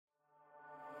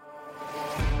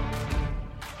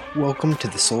Welcome to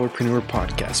the Solarpreneur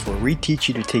Podcast, where we teach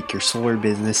you to take your solar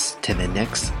business to the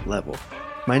next level.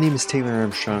 My name is Taylor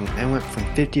Armstrong. I went from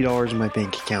 $50 in my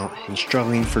bank account and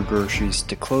struggling for groceries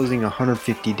to closing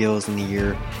 150 deals in a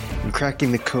year and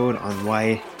cracking the code on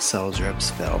why sales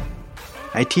reps fail.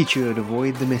 I teach you how to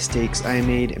avoid the mistakes I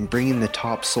made and bring in the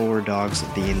top solar dogs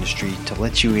of the industry to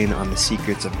let you in on the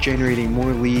secrets of generating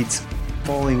more leads,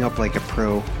 following up like a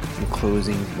pro, and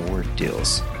closing more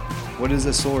deals. What is a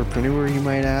solarpreneur, you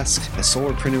might ask? A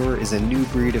solarpreneur is a new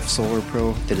breed of solar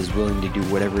pro that is willing to do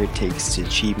whatever it takes to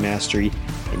achieve mastery,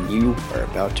 and you are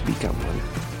about to become one.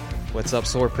 What's up,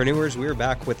 solarpreneurs? We're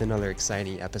back with another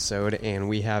exciting episode, and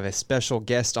we have a special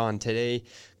guest on today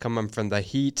coming from the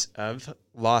heat of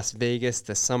Las Vegas,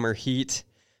 the summer heat.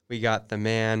 We got the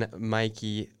man,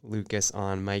 Mikey Lucas,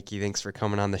 on. Mikey, thanks for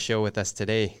coming on the show with us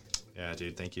today. Yeah,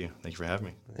 dude, thank you. Thank you for having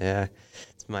me. Yeah,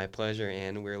 it's my pleasure,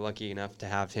 and we're lucky enough to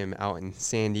have him out in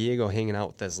San Diego hanging out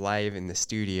with us live in the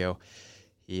studio.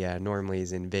 He normally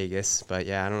is in Vegas, but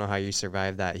yeah, I don't know how you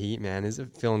survive that heat, man. Is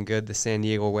it feeling good, the San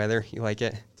Diego weather? You like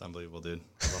it? It's unbelievable, dude.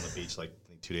 I was on the beach like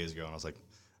 2 days ago, and I was like,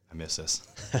 I miss this.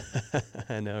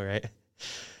 I know, right?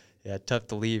 Yeah, tough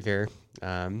to leave here.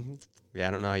 Yeah, I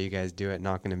don't know how you guys do it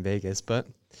knocking in Vegas, but...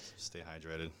 Stay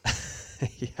hydrated.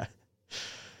 Yeah.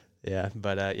 Yeah,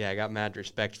 but I got mad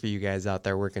respect for you guys out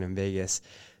there working in Vegas.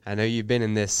 I know you've been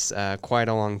in this quite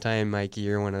a long time, Mikey.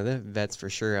 You're one of the vets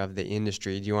for sure of the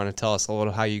industry. Do you want to tell us a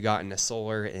little how you got into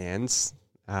solar and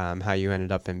how you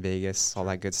ended up in Vegas, all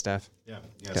that good stuff? Yeah.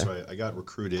 Okay. So I got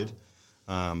recruited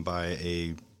by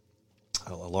a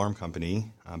alarm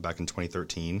company back in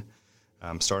 2013.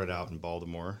 Started out in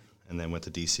Baltimore and then went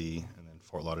to D.C. and then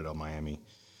Fort Lauderdale, Miami.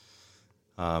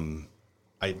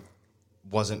 I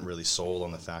wasn't really sold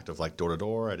on the fact of like door to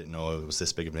door. I didn't know it was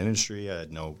this big of an industry. I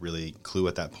had no really clue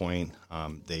at that point.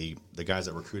 The guys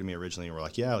that recruited me originally were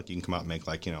like, yeah, like you can come out and make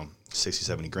like, 60,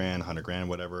 70 grand, 100 grand,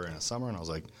 whatever in a summer. And I was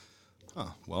like,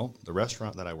 well, the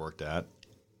restaurant that I worked at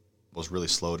was really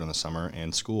slow during the summer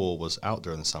and school was out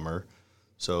during the summer.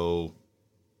 So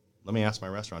let me ask my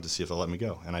restaurant to see if they'll let me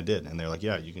go. And I did. And they're like,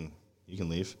 yeah, you can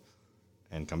leave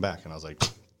and come back. And I was like,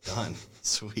 done.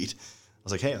 Sweet. I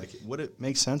was like, hey, like, would it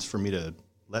make sense for me to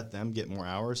let them get more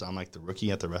hours? I'm like the rookie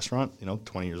at the restaurant,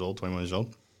 20 years old, 21 years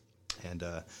old. And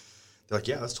they're like,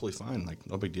 yeah, that's totally fine. Like,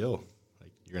 no big deal. Like,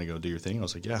 you're going to go do your thing. I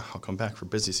was like, yeah, I'll come back for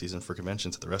busy season for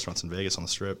conventions at the restaurants in Vegas on the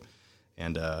Strip.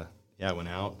 And, I went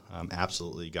out,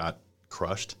 absolutely got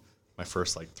crushed my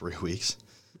first, 3 weeks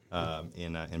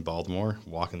in Baltimore,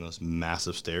 walking those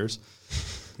massive stairs.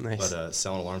 Nice. But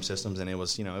selling alarm systems, and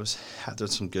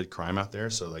there's some good crime out there.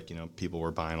 So people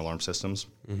were buying alarm systems.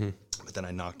 Mm-hmm. But then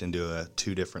I knocked into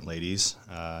 2 different ladies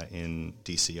in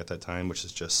DC at that time, which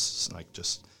is just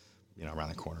around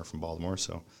the corner from Baltimore.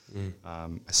 So I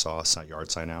saw a yard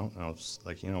sign out, and I was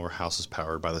like, where houses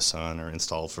powered by the sun or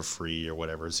installed for free or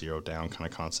whatever, zero down kind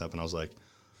of concept. And I was like,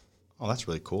 oh, that's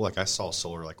really cool. Like I saw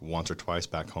solar once or twice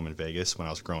back home in Vegas when I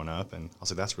was growing up, and I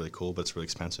was like, that's really cool, but it's really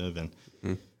expensive. And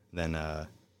then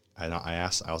I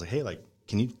asked, I was like, hey,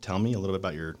 can you tell me a little bit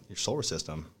about your solar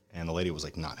system? And the lady was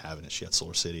not having it. She had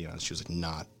Solar City, and she was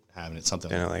not having it.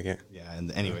 Something. I don't like it. Yeah,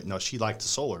 and anyway, no, she liked the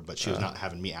solar, but she was not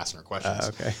having me asking her questions.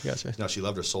 Okay, gotcha. No, she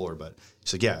loved her solar, but she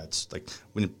said, yeah, it's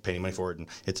we didn't pay any money for it, and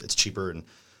it's cheaper. And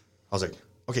I was like,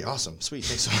 okay, awesome, sweet,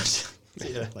 thanks so much.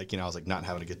 Yeah. I was not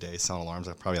having a good day selling alarms.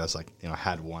 I probably was I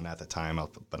had one at the time,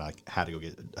 but I had to go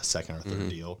get a second or third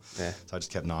deal. Yeah. So I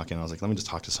just kept knocking. I was like, let me just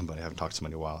talk to somebody. I haven't talked to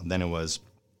somebody in a while. And then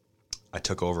I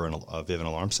took over a Vivint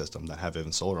alarm system that had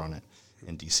Vivint solar on it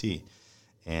in DC.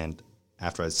 And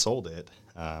after I sold it,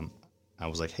 I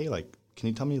was like, hey, can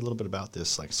you tell me a little bit about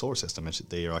this solar system? And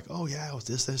they were like, oh yeah, it was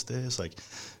this,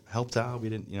 helped out. We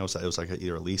didn't, it was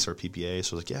either a lease or a PPA.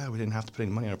 So I was like, yeah, we didn't have to put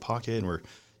any money in our pocket, and we're,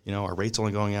 our rate's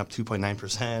only going up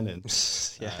 2.9%,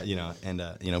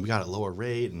 and we got a lower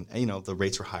rate, and the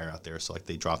rates were higher out there, so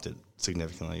they dropped it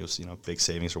significantly. It was big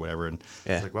savings or whatever, and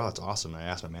I was like, wow, that's awesome. And I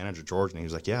asked my manager George, and he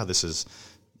was like, yeah, this is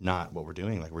not what we're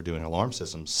doing. We're doing alarm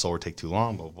systems. Solar take too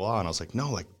long, blah blah blah. And I was like,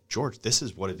 no, George, this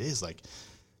is what it is.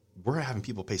 We're having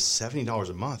people pay $70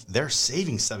 a month. They're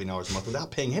saving $70 a month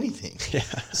without paying anything. Yeah.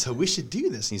 So we should do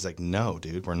this. And he's like, no,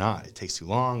 dude, we're not. It takes too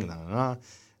long.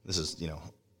 This is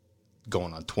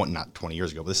going on not 20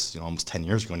 years ago, but this is almost 10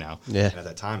 years ago now. Yeah. And at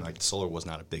that time, solar was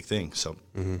not a big thing. So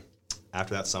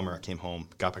after that summer, I came home,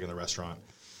 got back in the restaurant,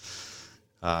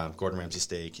 Gordon Ramsay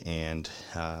steak, and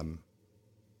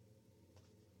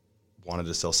wanted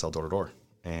to still sell door to door.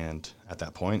 And at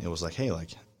that point, it was like, hey,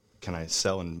 can I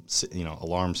sell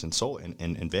alarms and solar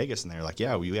in Vegas? And they're like,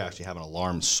 yeah, we actually have an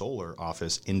alarm solar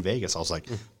office in Vegas. I was like,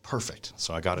 perfect.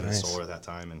 So I got it in solar at that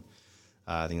time, and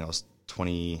I think that was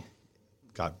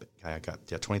I got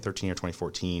 2013 or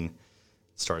 2014,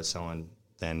 started selling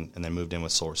then, and then moved in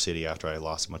with Solar City after I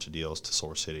lost a bunch of deals to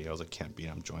Solar City. I was like, can't beat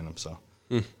them, join them. So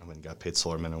I went and got paid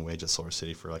solar minimum wage at Solar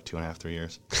City for like 2.5, 3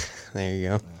 years. There you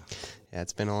go. Yeah,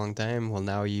 it's been a long time. Well,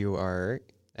 now you are,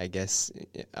 I guess,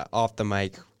 off the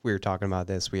mic. We were talking about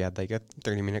this. We had like a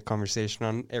 30-minute conversation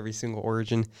on every single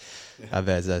origin of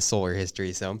as a solar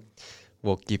history. So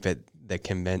we'll keep it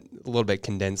a little bit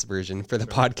condensed version for the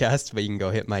podcast, but you can go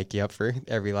hit Mikey up for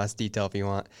every last detail if you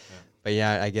want. Yeah. But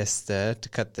yeah, I guess to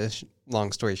cut the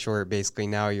long story short, basically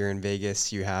now you're in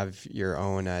Vegas. You have your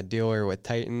own dealer with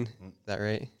Titan. Is that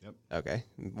right? Yep. Okay.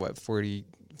 What,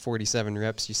 47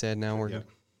 reps you said now working? Yep.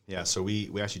 Yeah. So we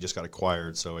actually just got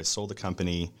acquired. So I sold the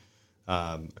company.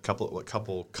 A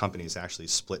couple companies actually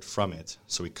split from it.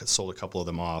 So we sold a couple of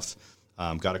them off.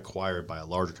 Got acquired by a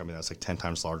larger company that's like 10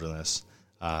 times larger than this.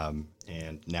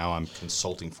 And now I'm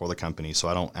consulting for the company. So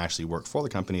I don't actually work for the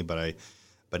company, but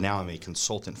now I'm a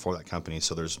consultant for that company.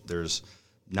 So there's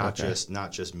not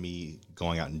just me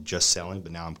going out and just selling,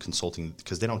 but now I'm consulting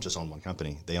because they don't just own one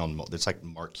company. They own, it's like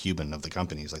Mark Cuban of the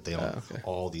companies. Like they own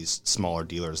all these smaller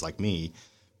dealers like me,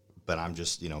 but I'm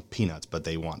just, peanuts, but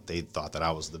they thought that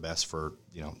I was the best for,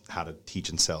 how to teach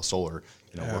and sell solar,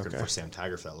 working for Sam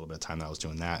Tiger for that little bit of time that I was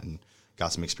doing that and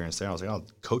got some experience there. I was like, oh,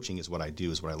 coaching is what I do,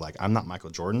 is what I like. I'm not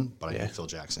Michael Jordan, but I am Phil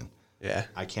Jackson. Yeah.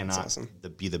 I cannot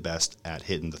be the best at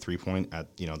hitting the 3-point at,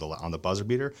 on the buzzer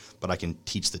beater, but I can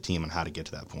teach the team on how to get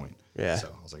to that point. Yeah. So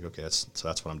I was like, okay, that's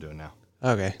what I'm doing now.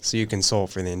 Okay. So you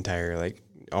consult for the entire, like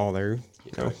all their,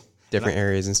 different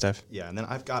areas and stuff. Yeah. And then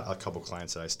I've got a couple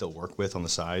clients that I still work with on the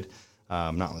side.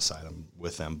 Not on the side, I'm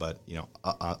with them, but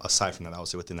aside from that, I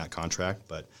was within that contract,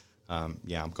 but I'm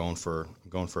going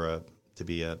to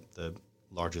be the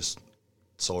largest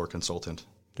solar consultant.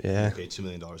 Yeah. I pay $2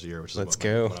 million a year, which is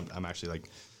what I'm actually like,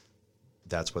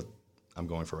 that's what I'm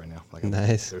going for right now. Like,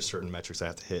 nice. There's certain metrics I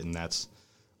have to hit, and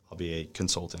I'll be a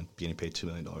consultant getting paid $2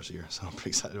 million a year. So I'm pretty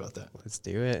excited about that. Let's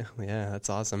do it. Yeah, that's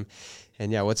awesome.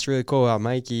 And yeah, what's really cool about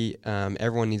Mikey,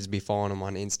 everyone needs to be following him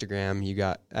on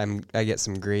Instagram. I get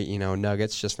some great,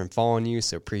 nuggets just from following you.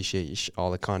 So appreciate all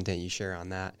the content you share on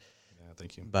that.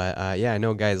 Thank you. But I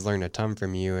know guys learn a ton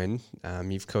from you, and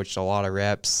you've coached a lot of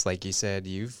reps. Like you said,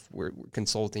 we're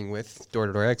consulting with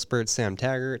door-to-door experts, Sam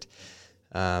Taggart,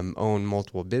 own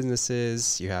multiple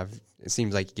businesses. It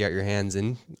seems like you got your hands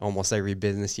in almost every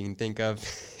business you can think of.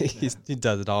 He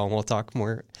does it all, and we'll talk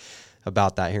more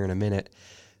about that here in a minute.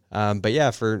 But yeah,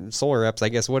 for solar reps, I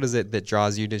guess, what is it that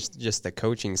draws you to just the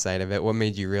coaching side of it? What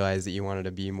made you realize that you wanted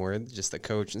to be more just a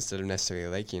coach instead of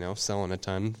necessarily selling a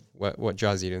ton? What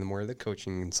draws you to more of the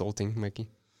coaching and consulting, Mikey?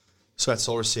 So at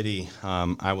Solar City,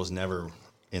 I was never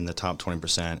in the top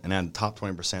 20%. And at the top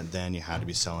 20%, then you had to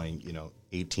be selling,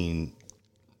 18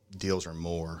 deals or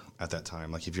more at that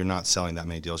time. Like if you're not selling that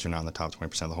many deals, you're not in the top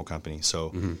 20% of the whole company.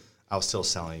 So I was still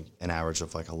selling an average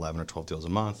of like 11 or 12 deals a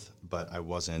month, but I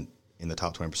wasn't in the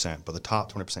top 20%, but the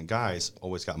top 20% guys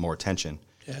always got more attention.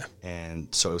 Yeah. And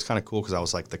so it was kind of cool because I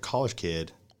was like the college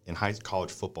kid in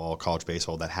college football, college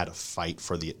baseball that had to fight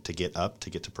to get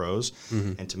to pros.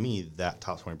 And to me, that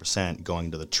top 20%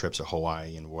 going to the trips of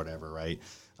Hawaii and whatever, right?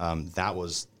 That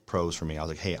was pros for me. I was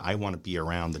like, hey, I want to be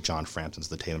around the John Framptons,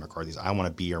 the Taylor McCarthys. I want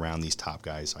to be around these top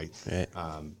guys.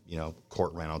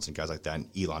 Court Reynolds and guys like that, and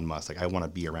Elon Musk. Like I want to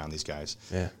be around these guys.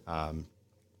 Yeah.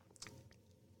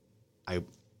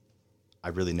 I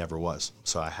really never was.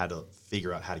 So I had to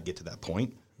figure out how to get to that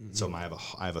point. So I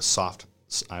have a soft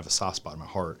spot in my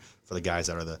heart for the guys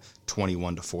that are the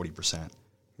 21 to 40% of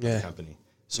the company.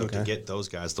 So to get those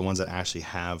guys, the ones that actually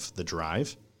have the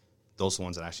drive, those are the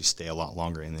ones that actually stay a lot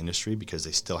longer in the industry because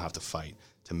they still have to fight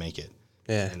to make it.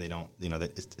 Yeah. And they don't,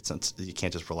 it's you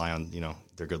can't just rely on,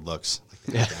 their good looks. Like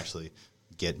they have to actually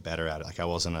get better at it. Like I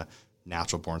wasn't a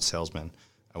natural born salesman.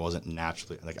 I wasn't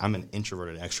naturally, I'm an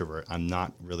introverted extrovert. I'm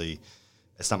not really,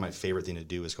 it's not my favorite thing to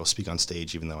do is go speak on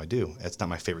stage, even though I do. It's not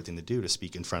my favorite thing to do to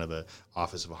speak in front of an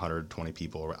office of 120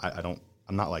 people.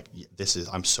 I'm not like,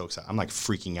 I'm so excited. I'm like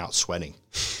freaking out, sweating.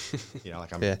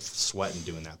 I'm sweating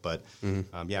doing that. But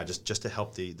just to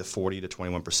help the 40 to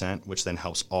 21%, which then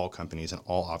helps all companies and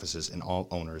all offices and all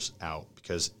owners out.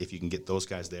 Because if you can get those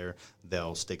guys there,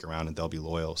 they'll stick around and they'll be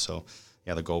loyal. So,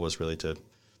 the goal was really to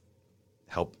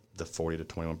help the 40 to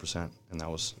 21%. And that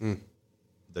was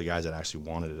the guys that actually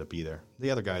wanted to be there. The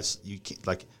other guys, you can't,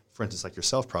 like, for instance, like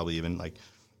yourself, probably even, like,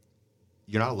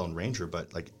 you're not a lone ranger,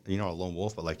 but, like, you're not a lone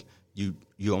wolf, but, like, you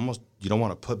don't want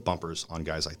to put bumpers on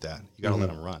guys like that. You got to let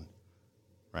them run,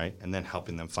 right? And then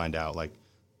helping them find out, like,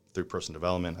 through personal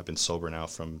development. I've been sober now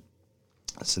from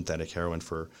synthetic heroin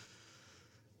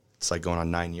it's like going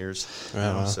on 9 years.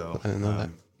 Wow. So, I didn't know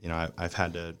that. I've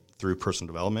had to, through personal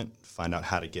development, find out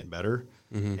how to get better.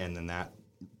 And then that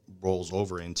rolls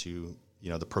over into,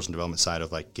 the personal development side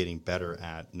of like getting better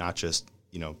at not just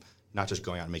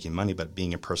going out and making money, but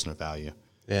being a person of value.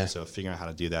 Yeah. So figuring out how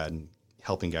to do that and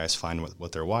helping guys find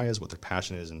what their why is, what their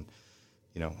passion is, and,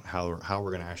 how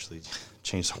we're going to actually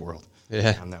change the world.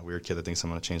 Yeah. I'm that weird kid that thinks I'm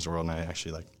going to change the world, and I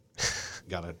actually like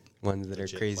got a ones that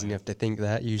are crazy enough to think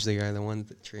that usually are the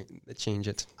ones that change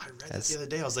it. I read that the other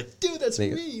day. I was like, dude, that's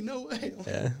me. No way.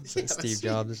 Yeah. Like Steve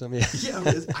Jobs or something. Yeah.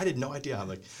 I had no idea.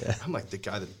 I'm like the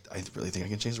guy that I really think I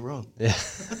can change the world. Yeah.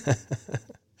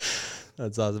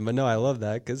 That's awesome. But no, I love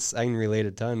that because I can relate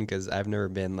a ton because I've never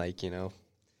been like,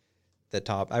 the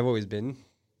top. I've always been,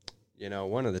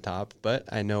 one of the top,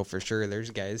 but I know for sure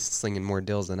there's guys slinging more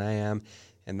deals than I am.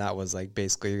 And that was like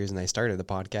basically the reason I started the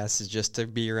podcast is just to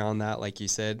be around that. Like you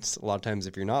said, a lot of times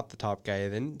if you're not the top guy,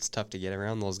 then it's tough to get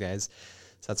around those guys.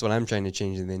 So that's what I'm trying to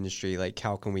change in the industry. Like,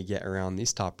 how can we get around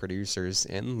these top producers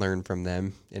and learn from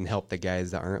them and help the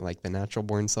guys that aren't like the natural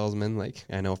born salesmen? Like,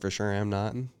 I know for sure I'm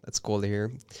not, and that's cool to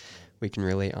hear. We can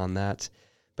relate on that.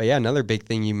 But yeah, another big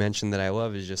thing you mentioned that I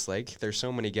love is just like, there's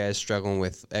so many guys struggling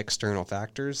with external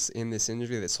factors in this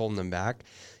industry that's holding them back.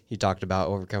 You talked about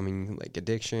overcoming like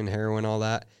addiction, heroin, all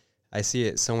that. I see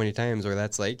it so many times where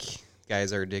that's like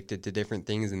guys are addicted to different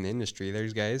things in the industry.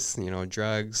 There's guys,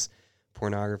 drugs,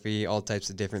 pornography, all types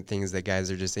of different things that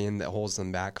guys are just in that holds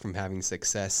them back from having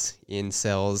success in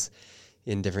sales,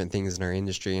 in different things in our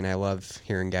industry. And I love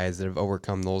hearing guys that have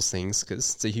overcome those things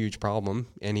because it's a huge problem.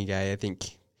 Any guy, I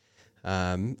think,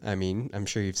 I'm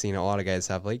sure you've seen a lot of guys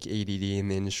have like ADD in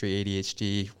the industry,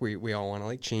 ADHD. We all want to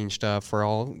like change stuff. We're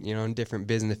all, in different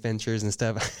business ventures and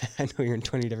stuff. I know you're in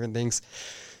 20 different things.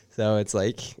 So it's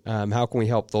like, how can we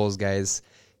help those guys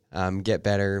get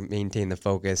better, maintain the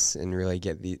focus, and really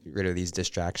get rid of these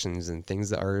distractions and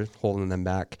things that are holding them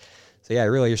back? So yeah, I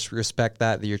really respect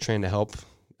that you're trying to help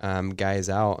guys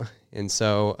out. And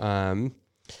so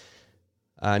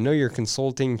I know you're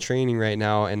consulting training right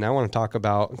now, and I want to talk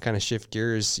about kind of shift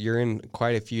gears. You're in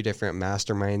quite a few different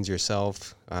masterminds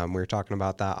yourself. We were talking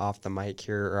about that off the mic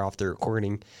here or off the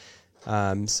recording.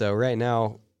 So right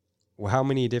now, how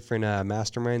many different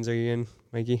masterminds are you in,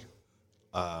 Mikey?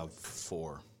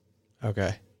 4.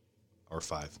 Okay. Or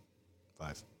 5.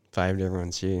 5. 5 different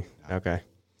ones. Gee. Yeah. Okay.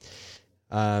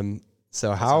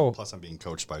 So how? Plus, I'm being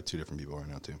coached by 2 different people right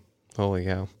now too. Holy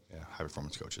cow. Yeah, high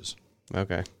performance coaches.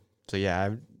 Okay. So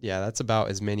yeah, that's about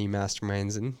as many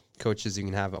masterminds and coaches you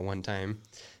can have at one time.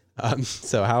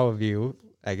 So how have you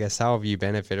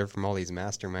benefited from all these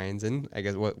masterminds, and I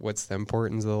guess what's the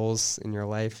importance of those in your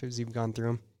life as you've gone through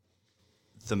them?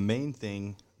 The main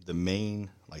thing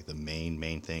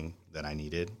that I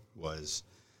needed was,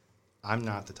 I'm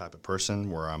not the type of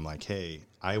person where I'm like, hey,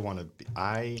 I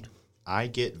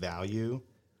get value.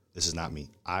 This is not me.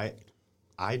 I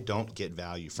don't get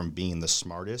value from being the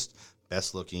smartest,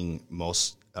 best looking,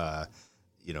 most,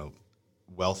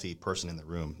 wealthy person in the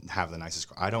room, have the nicest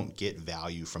car. I don't get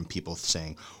value from people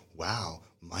saying, wow,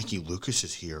 Mikey Lucas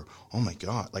is here. Oh my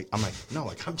God. Like, I'm like, no,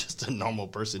 like, I'm just a normal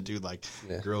person, dude. Like,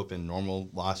 grew up in normal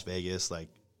Las Vegas. Like,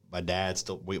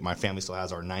 my family still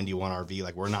has our 91 RV.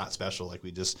 Like, we're not special. Like,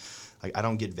 I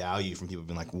don't get value from people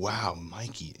being like, wow,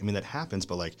 Mikey. I mean, that happens,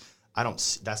 but like,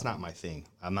 that's not my thing.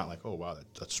 I'm not like, oh, wow,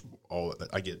 that's all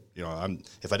I get.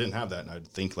 If I didn't have that, I'd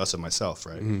think less of myself,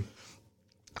 right? Mm-hmm.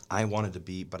 I wanted to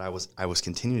be, but I was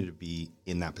continuing to be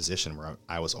in that position where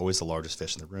I was always the largest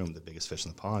fish in the room, the biggest fish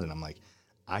in the pond. And I'm like,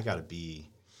 I got to be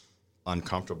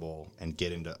uncomfortable and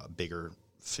get into bigger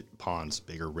ponds,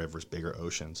 bigger rivers, bigger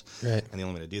oceans. Right. And the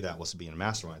only way to do that was to be in a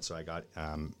mastermind. So I got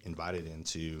invited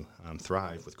into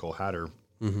Thrive with Cole Hatter,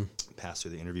 passed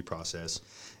through the interview process,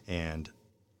 and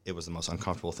it was the most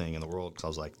uncomfortable thing in the world because I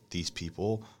was like, these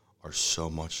people are so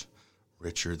much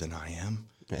richer than I am,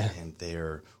 and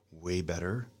they're way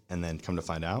better. And then come to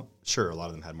find out, sure, a lot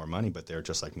of them had more money, but they're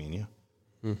just like me and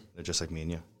you. They're just like me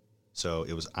and you. So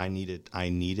it was, I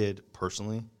needed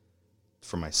personally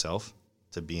for myself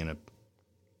to be in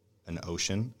an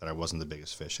ocean that I wasn't the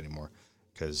biggest fish anymore,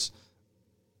 because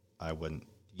I wouldn't,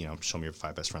 show me your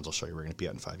 5 best friends, I'll show you where you're going to be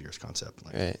at in 5 years concept,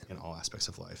 like in all aspects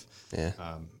of life. Yeah.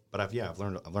 But I've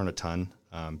learned a ton,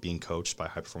 being coached by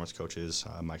high performance coaches.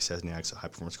 Mike Sesniak's a high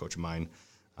performance coach of mine.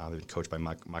 I've been coached by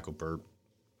Michael Burt.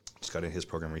 Just got in his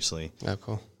program recently. Oh,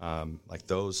 cool. Like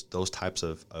those types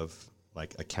of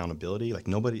like accountability, like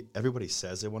everybody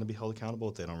says they want to be held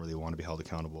accountable, but they don't really want to be held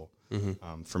accountable.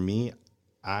 For me,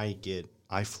 I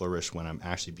flourish when I'm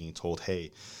actually being told,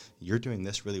 hey, you're doing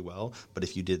this really well, but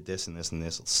if you did this and this and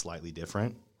this slightly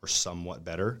different or somewhat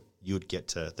better, you would get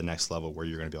to the next level where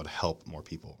you're going to be able to help more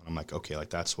people. And I'm like, okay, like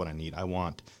that's what I need. I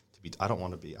want to I don't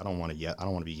want to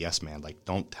be yes man. Like,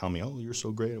 don't tell me, oh, you're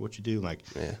so great at what you do. Like,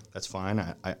 that's fine.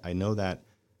 I know that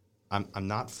I'm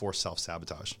not for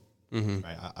self-sabotage.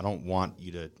 Right? I don't want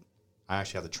you to, I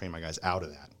actually have to train my guys out of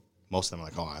that. Most of them are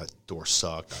like, oh, that door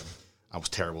sucked. I was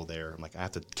terrible there. I'm like, I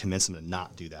have to convince them to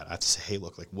not do that. I have to say, hey,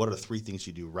 look, like, what are the 3 things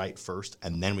you do right first?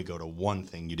 And then we go to one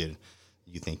thing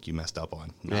you think you messed up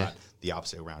on, not the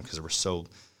opposite around. Because we're so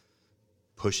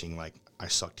pushing, like, I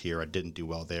sucked here, I didn't do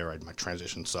well there, my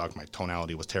transition sucked, my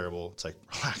tonality was terrible. It's like,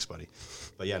 relax, buddy.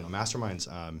 But yeah, no,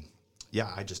 masterminds,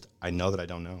 I know that I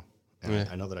don't know. And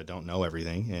I know that I don't know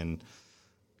everything. And,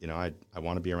 you know, I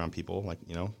want to be around people, like,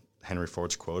 you know, Henry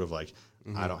Ford's quote of, like,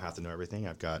 I don't have to know everything.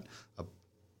 I've got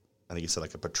I think he said,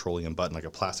 like, a petroleum button, like a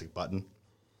plastic button.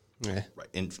 Yeah. Right.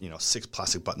 And, you know, 6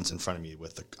 plastic buttons in front of me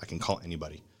I can call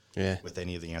anybody with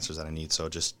any of the answers that I need. So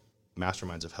just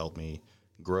masterminds have helped me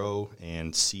grow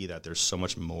and see that there's so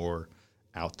much more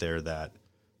out there, that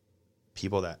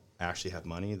people that actually have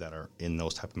money that are in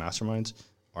those type of masterminds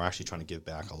are actually trying to give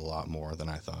back a lot more than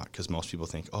I thought. Because most people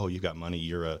think, oh, you've got money,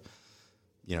 you're a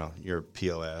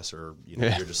POS, or, you know,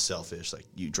 you're just selfish. Like,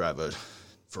 you drive a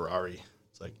Ferrari.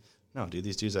 It's like, no, dude,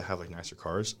 these dudes that have, like, nicer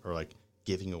cars are, like,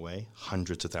 giving away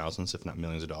hundreds of thousands, if not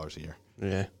millions of dollars a year.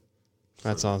 Yeah.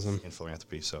 That's awesome. In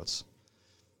philanthropy. So it's,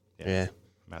 no,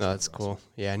 that's cool.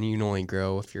 Yeah. And you can only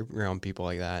grow if you're around people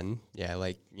like that. And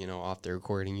like, you know, off the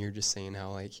recording, you're just saying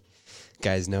how, like,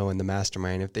 guys know in the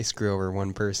mastermind, if they screw over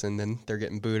one person, then they're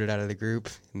getting booted out of the group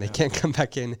and they can't come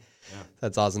back in.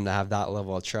 That's awesome to have that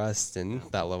level of trust and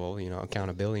that level, you know,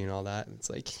 accountability and all that. It's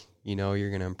like, you know, you're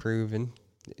going to improve and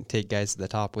take guys to the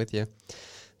top with you.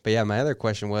 But yeah, my other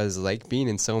question was, like, being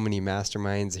in so many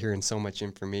masterminds, hearing so much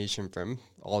information from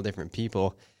all different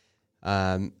people,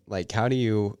 like, how do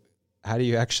you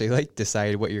actually, like,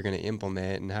 decide what you're going to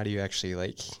implement, and how do you actually,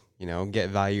 like, you know,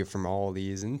 get value from all of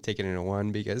these and take it into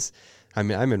one? Because I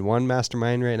mean, I'm in one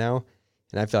mastermind right now,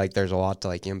 and I feel like there's a lot to,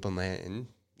 like, implement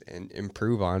and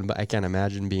improve on, but I can't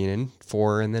imagine being in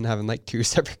 4 and then having, like, 2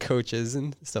 separate coaches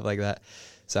and stuff like that.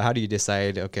 So how do you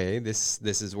decide, okay, this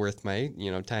is worth my,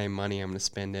 you know, time, money, I'm going to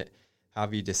spend it? How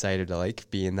have you decided to, like,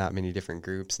 be in that many different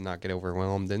groups and not get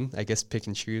overwhelmed, and I guess pick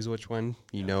and choose which one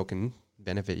you know can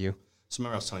benefit you? So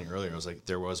remember I was telling you earlier, I was like,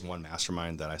 there was one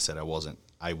mastermind that I said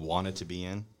I wanted to be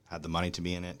in, had the money to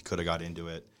be in it, could have got into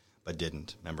it, but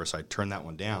didn't. Remember, so I turned that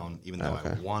one down, even though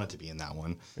I wanted to be in that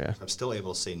one. Yeah. I'm still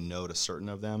able to say no to certain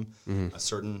of them,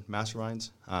 certain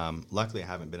masterminds. Luckily, I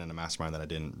haven't been in a mastermind that I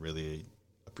didn't really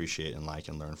appreciate and like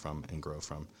and learn from and grow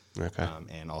from,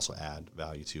 and also add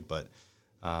value to. But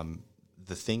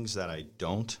the things that I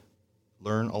don't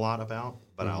learn a lot about,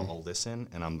 but I'll listen,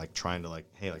 and I'm, like, trying to, like,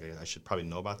 hey, like, I should probably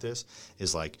know about this,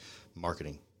 is, like,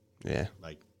 marketing. Yeah.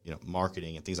 Like, you know,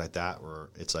 marketing and things like that, where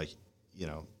it's like, you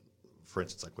know, for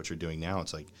instance, like what you're doing now,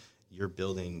 it's like you're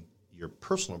building your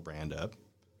personal brand up.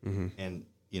 And,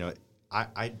 you know,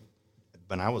 I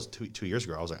when I was 2 years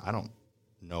ago, I was like, I don't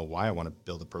know why I want to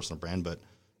build a personal brand, but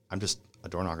I'm just a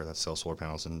door knocker that sells solar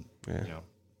panels and, you know,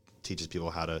 teaches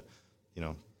people how to, you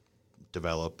know,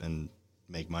 develop and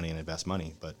make money and invest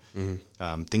money. But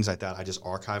things like that, I just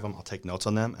archive them. I'll take notes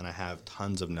on them, and I have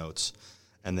tons of notes.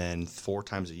 And then 4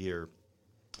 times a year,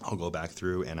 I'll go back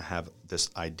through and I have this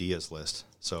ideas list.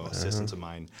 So assistants of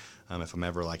mine, if I'm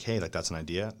ever like, hey, like, that's an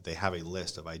idea, they have a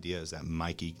list of ideas that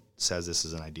Mikey says this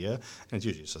is an idea. And it's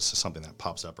usually just something that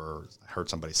pops up, or I heard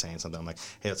somebody saying something. I'm like,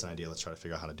 hey, that's an idea. Let's try to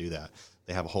figure out how to do that.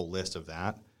 They have a whole list of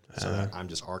that. So that I'm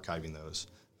just archiving those.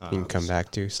 You can come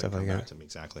back to stuff like that.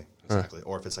 Exactly.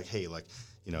 Or if it's like, hey, like,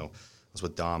 you know, I was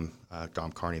with Dom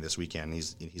Carney this weekend.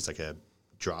 He's like a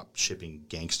drop shipping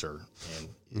gangster.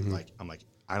 And like, I'm like,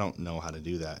 I don't know how to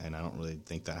do that, and I don't really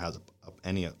think that has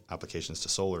any applications to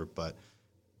solar. But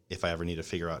if I ever need to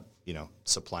figure out, you know,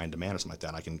 supply and demand or something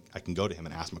like that, I can go to him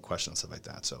and ask him a question and stuff like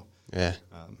that. So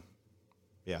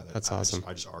that's awesome.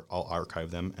 I'll archive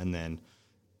them, and then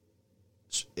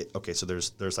so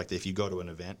there's like, if you go to an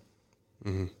event,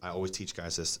 I always teach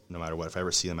guys this no matter what. If I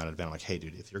ever see them at an event, I'm like, hey,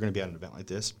 dude, if you're going to be at an event like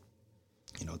this,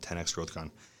 you know, 10X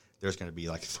GrowthCon, there's going to be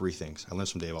like 3 things. I learned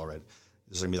from Dave already.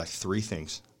 There's going to be like 3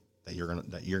 things that you're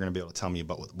gonna be able to tell me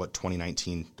about what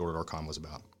 2019 Door-to-Door-Con was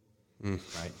about,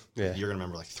 right? Yeah. You're gonna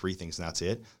remember like 3 things, and that's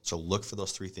it. So look for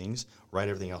those 3 things, write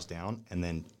everything else down, and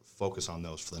then focus on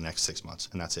those for the next 6 months,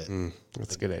 and that's it.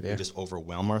 That's a good idea. We just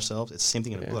overwhelm ourselves. It's the same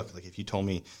thing in a book. Like, if you told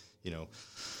me, you know,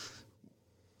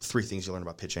 3 things you learn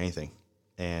about pitch anything,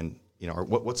 and, you know, or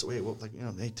like, you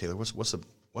know, hey, Taylor, what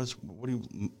do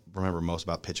you remember most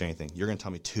about pitch anything? You're gonna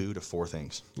tell me 2 to 4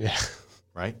 things. Yeah.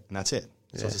 Right, and that's it.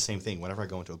 So it's the same thing. Whenever I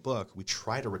go into a book, we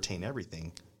try to retain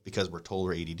everything, because we're told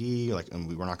we're ADD, like,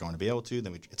 and we're not going to be able to,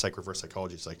 then it's like reverse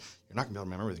psychology. It's like, you're not going to be able to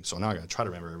remember everything. So now I got to try to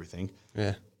remember everything.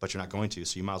 Yeah. But you're not going to.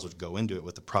 So you might as well go into it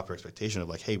with the proper expectation of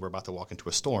like, hey, we're about to walk into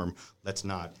a storm. Let's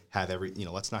not have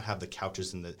let's not have the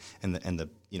couches and the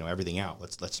everything out.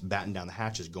 Let's batten down the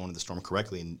hatches, go into the storm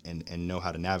correctly and know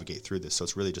how to navigate through this. So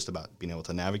it's really just about being able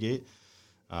to navigate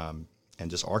and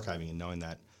just archiving and knowing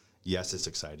that, yes, it's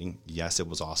exciting. Yes, it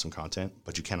was awesome content,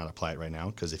 but you cannot apply it right now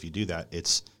because if you do that,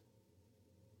 it's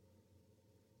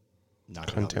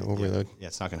not content overload. Yeah,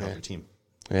 it's not going to help your team.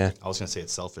 Yeah. I was going to say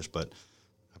it's selfish, but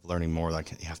I'm learning more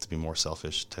like you have to be more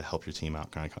selfish to help your team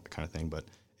out kind of thing, but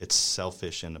it's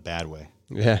selfish in a bad way.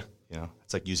 Yeah.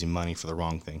 It's like using money for the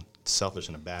wrong thing. It's selfish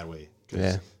in a bad way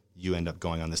Yeah. you end up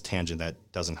going on this tangent that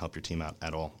doesn't help your team out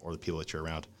at all or the people that you're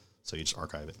around. So you just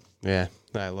archive it. Yeah,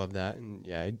 I love that. And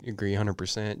yeah, I agree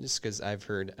 100% just because I've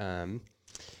heard,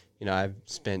 I've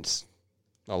spent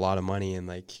a lot of money in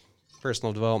like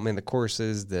personal development, the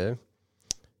courses, the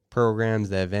programs,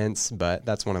 the events, but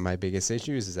that's one of my biggest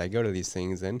issues is I go to these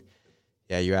things and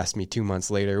yeah, you ask me 2 months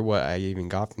later what I even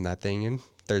got from that thing. And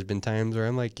there's been times where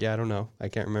I'm like, yeah, I don't know. I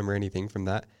can't remember anything from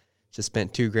that. Just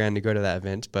spent $2,000 to go to that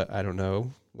event, but I don't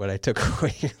know what I took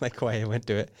away, like why I went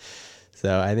to it.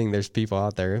 So I think there's people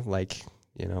out there like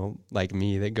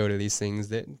me that go to these things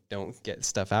that don't get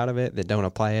stuff out of it, that don't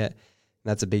apply it.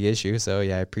 That's a big issue. So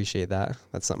yeah, I appreciate that.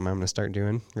 That's something I'm going to start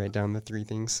doing. Write down the 3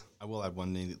 things. I will add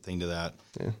one thing to that.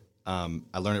 Yeah.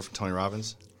 I learned it from Tony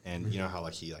Robbins, and you know how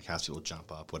like he like has people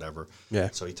jump up, whatever. Yeah.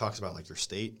 So he talks about like your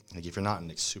state. Like if you're not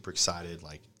super excited,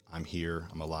 like I'm here,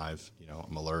 I'm alive,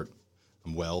 I'm alert,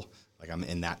 I'm well, like I'm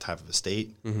in that type of a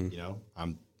state. If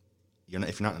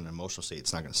you're not in an emotional state,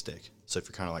 it's not going to stick. So if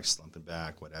you're kind of like slumping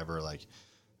back, whatever, like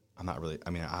I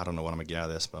don't know what I'm going to get out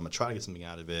of this, but I'm going to try to get something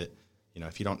out of it.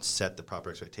 If you don't set the proper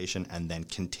expectation and then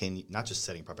continue, not just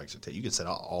setting proper expectation, you can set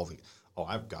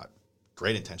I've got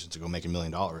great intentions to go make $1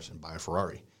 million and buy a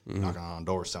Ferrari, knocking on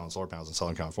doors, selling solar panels in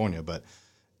Southern California. But,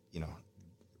 the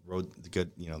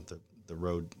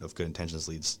road of good intentions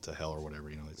leads to hell or whatever,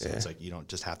 It's like, you don't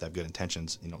just have to have good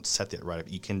intentions. You don't set the right,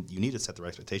 you need to set the right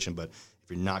expectation, but if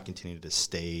you're not continuing to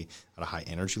stay at a high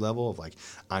energy level of like,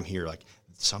 I'm here, like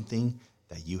something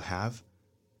that you have,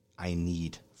 I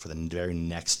need for the very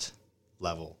next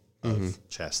level of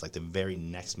chess, like the very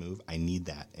next move, I need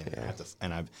that. And I have to,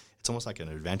 it's almost like an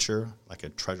adventure, like a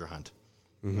treasure hunt.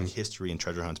 Like history and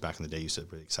treasure hunts back in the day used to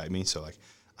really excite me. So like,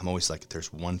 I'm always like,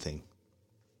 there's one thing.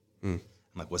 I'm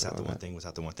like, was that the one thing? Was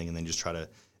that the one thing? And then just try to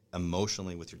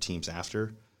emotionally with your teams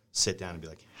after sit down and be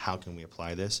like, how can we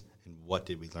apply this? And what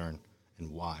did we learn?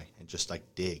 And why? And just like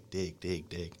dig.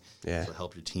 Yeah. It'll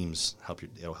help your teams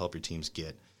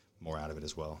get more out of it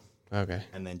as well. Okay.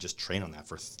 And then just train on that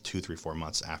for 2, 3, 4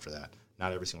 months after that.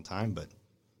 Not every single time, but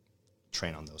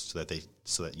train on those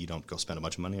so that you don't go spend a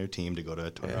bunch of money on your team to go to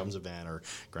a Tony Robbins event or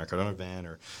Grant Cardone event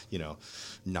or,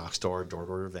 Knox door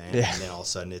event. Yeah. And then all of a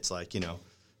sudden it's like,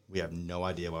 we have no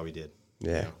idea why we did.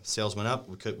 Yeah. Sales went up,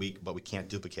 but we can't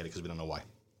duplicate it because we don't know why.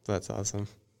 That's awesome.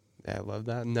 Yeah, I love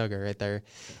that nugget right there.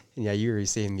 And yeah, you were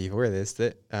saying before this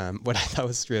that what I thought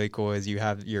was really cool is you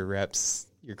have your reps,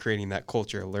 you're creating that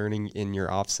culture of learning in your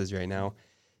offices right now.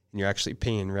 And you're actually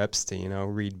paying reps to,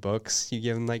 read books. You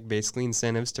give them like basically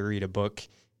incentives to read a book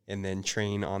and then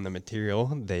train on the material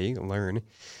they learn.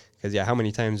 Because yeah, how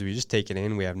many times do we just take it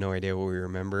in? We have no idea what we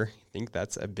remember. I think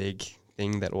that's a big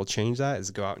thing that will change that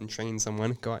is go out and train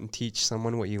someone, go out and teach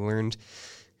someone what you learned.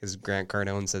 Because Grant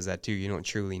Cardone says that too. You don't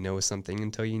truly know something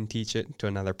until you can teach it to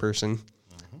another person.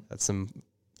 That's some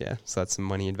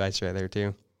money advice right there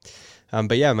too.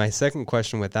 But yeah, my second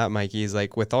question with that, Mikey, is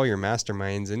like with all your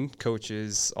masterminds and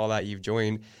coaches, all that you've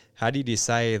joined, how do you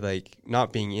decide, like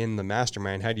not being in the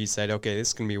mastermind, how do you decide, okay, this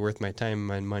is going to be worth my time,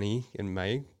 my money, and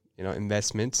my,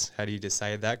 investments? How do you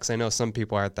decide that? Because I know some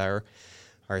people out there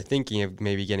are thinking of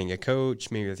maybe getting a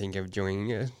coach, maybe they're thinking of joining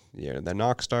the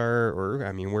Knockstar,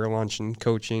 or, we're launching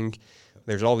coaching.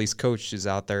 There's all these coaches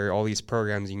out there, all these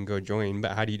programs you can go join,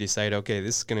 but how do you decide, okay,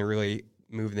 this is going to really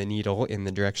move the needle in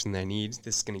the direction that I need.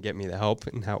 This is going to get me the help,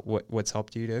 and what's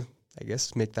helped you to, I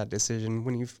guess, make that decision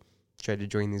when you've tried to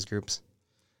join these groups?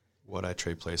 Would I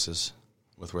trade places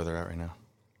with where they're at right now?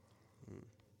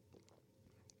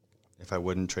 If I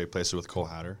wouldn't trade places with Cole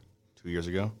Hatter 2 years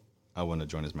ago, I wouldn't have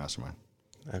joined his mastermind.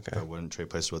 Okay. If I wouldn't trade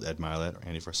places with Ed Milet or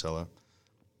Andy Frisella,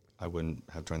 I wouldn't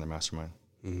have joined their mastermind.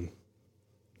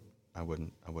 I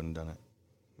wouldn't have done it.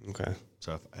 Okay.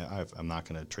 So if I'm not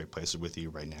going to trade places with you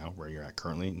right now where you're at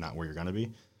currently, not where you're going to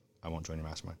be, I won't join your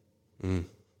mastermind.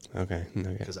 Okay.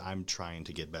 Because I'm trying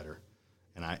to get better.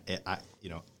 And I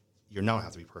you don't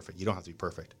have to be perfect. You don't have to be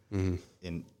perfect.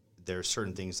 And there are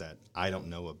certain things that I don't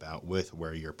know about with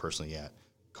where you're personally at.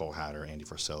 Cole Hatter, Andy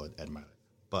Forcell, Ed Milet.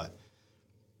 But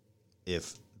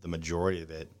if the majority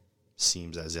of it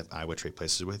seems as if I would trade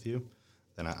places with you,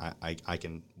 then I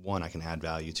can add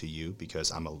value to you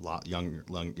because I'm a lot younger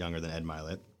than Ed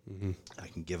Milet. Mm-hmm. I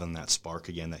can give him that spark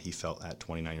again that he felt at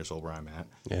 29 years old where I'm at,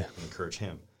 and encourage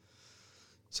him.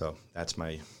 So that's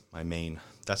my main.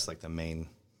 That's like the main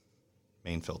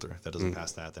filter. If that doesn't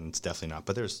pass that, then it's definitely not.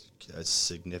 But there's a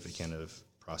significant of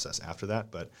process after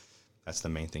that. But that's the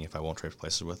main thing. If I won't trade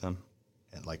places with him,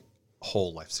 and like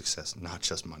whole life success, not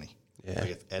just money. Yeah.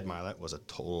 Like if Ed Milet was a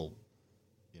total,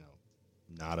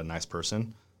 not a nice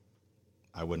person,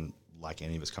 I wouldn't like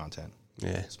any of his content.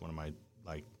 Yeah, it's one of my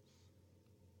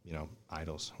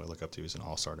idols who I look up to. He's an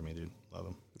all-star to me, dude. Love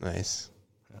him. Nice.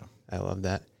 Yeah, I love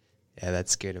that. Yeah,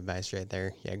 that's good advice right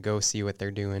there. Yeah, go see what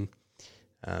they're doing.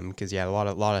 Because a lot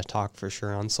of talk for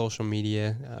sure on social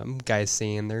media. Guys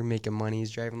saying they're making money,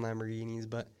 he's driving Lamborghinis,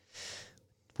 but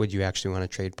would you actually want to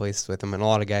trade places with them? And a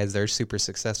lot of guys, they're super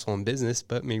successful in business,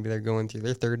 but maybe they're going through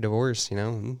their third divorce.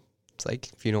 And it's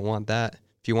like, if you don't want that,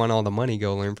 if you want all the money,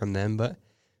 go learn from them. But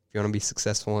if you want to be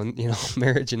successful in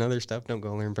marriage and other stuff, don't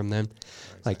go learn from them.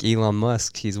 Exactly. Like Elon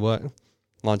Musk, he's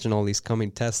launching all these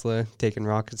coming Tesla, taking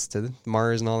rockets to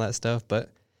Mars and all that stuff. But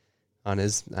on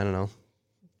his, I don't know,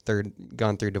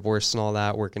 gone through divorce and all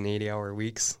that, working 80-hour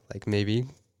weeks. Like maybe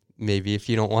if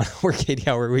you don't want to work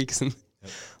 80-hour weeks and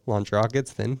launch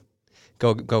rockets, then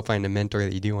go find a mentor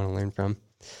that you do want to learn from.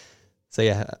 So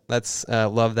yeah, that's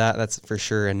love that. That's for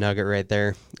sure a nugget right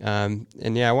there. And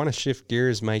yeah, I want to shift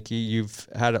gears, Mikey. You've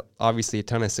had obviously a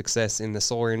ton of success in the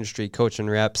solar industry, coaching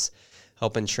reps,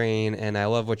 helping train, and I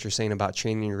love what you're saying about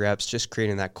training reps, just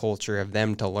creating that culture of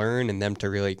them to learn and them to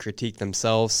really critique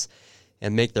themselves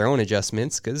and make their own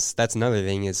adjustments, because that's another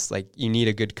thing is like you need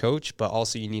a good coach, but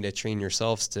also you need to train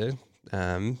yourselves to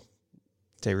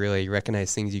really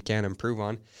recognize things you can improve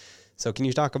on. So can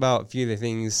you talk about a few of the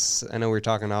things, I know we're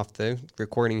talking off the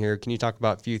recording here, can you talk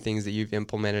about a few things that you've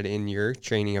implemented in your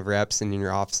training of reps and in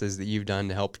your offices that you've done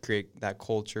to help create that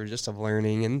culture just of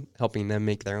learning and helping them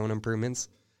make their own improvements?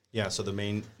 Yeah, so the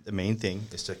main thing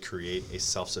is to create a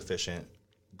self-sufficient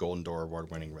Golden Door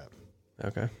Award-winning rep.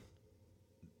 Okay.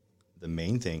 The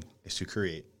main thing is to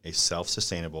create a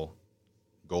self-sustainable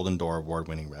Golden Door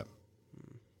Award-winning rep,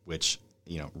 which,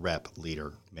 rep,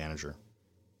 leader, manager,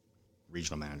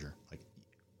 regional manager, like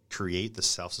create the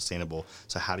self-sustainable.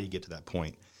 So how do you get to that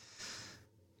point?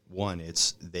 One,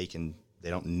 it's they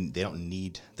have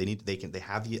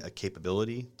the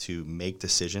capability to make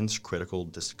decisions, critical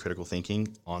thinking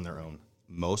on their own.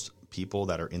 Most people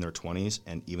that are in their 20s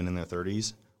and even in their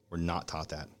 30s were not taught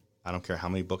that. I don't care how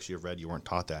many books you've read, you weren't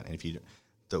taught that. And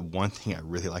the one thing I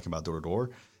really like about Door to Door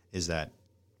is that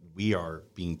we are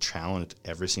being challenged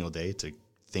every single day to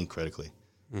think critically.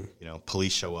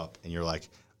 Police show up and you're like,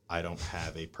 I don't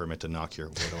have a permit to knock here.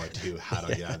 What do I do? How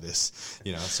do I get out of this?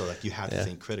 So like you have to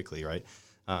think critically, right?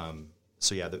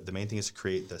 So yeah, the main thing is to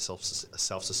create the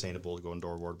self-sustainable Golden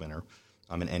Door Award winner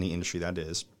in any industry that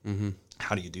is. Mm-hmm.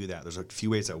 How do you do that? There's a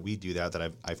few ways that we do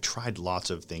that I've tried lots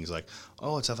of things like,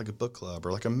 let's have like a book club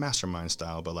or like a mastermind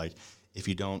style. But like if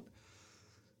you don't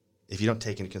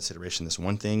take into consideration this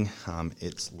one thing,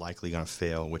 it's likely going to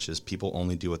fail, which is people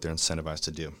only do what they're incentivized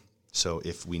to do. So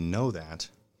if we know that,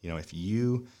 if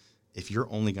you're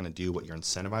only going to do what you're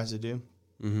incentivized to do,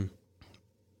 mm-hmm.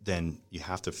 then you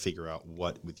have to figure out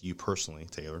what, with you personally,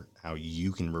 Taylor, how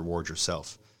you can reward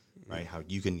yourself, right? How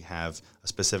you can have a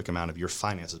specific amount of your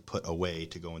finances put away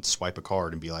to go and swipe a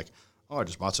card and be like, I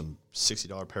just bought some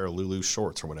 $60 pair of Lulu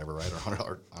shorts or whatever, right? Or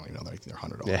 $100. I don't even know, they're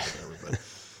 $100 or whatever, but.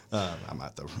 I'm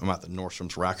at the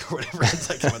Nordstrom's rack or whatever. It's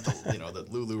like I'm at the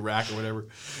Lulu rack or whatever.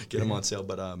 Get them on sale,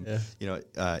 but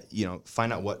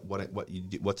find out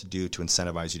what to do to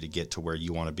incentivize you to get to where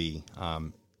you want to be.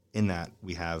 In that,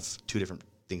 we have two different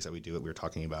things that we do that we were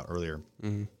talking about earlier.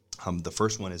 Mm-hmm. The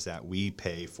first one is that we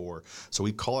pay for. So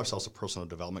we call ourselves a personal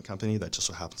development company that just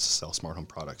so happens to sell smart home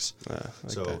products.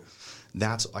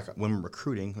 That's like when we're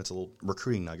recruiting. That's a little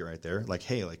recruiting nugget right there. Like,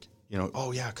 hey,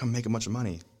 come make a bunch of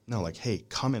money. No, like, hey,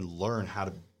 come and learn how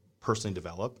to personally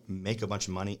develop, make a bunch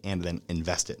of money, and then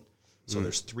invest it. So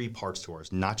there's three parts to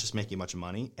ours, not just making a bunch of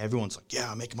money. Everyone's like,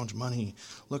 yeah, make a bunch of money.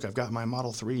 Look, I've got my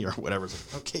Model 3 or whatever.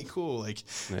 It's like, okay, cool. Like,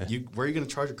 where are you going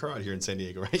to charge your car out here in San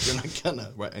Diego, right? You're not going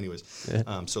to. Right? Anyways,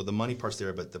 so the money part's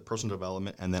there, but the personal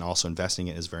development and then also investing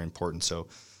it is very important. So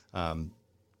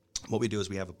what we do is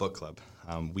we have a book club.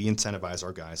 We incentivize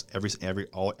our guys.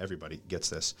 Everybody gets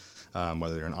this,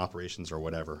 whether they're in operations or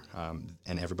whatever.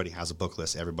 And everybody has a book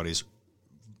list. Everybody's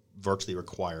virtually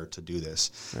required to do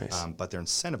this. Nice. But they're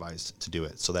incentivized to do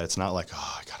it so that it's not like,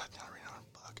 I got to read another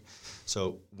book.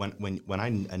 So when I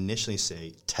initially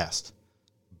say test,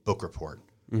 book report.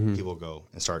 People go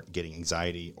and start getting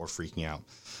anxiety or freaking out.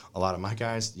 A lot of my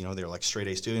guys, you know, they're like straight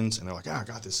A students and they're like, I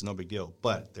got this, no big deal.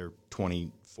 But they're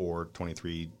 24,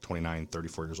 23, 29,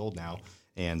 34 years old now.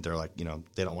 And they're like, you know,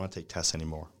 they don't want to take tests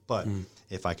anymore. But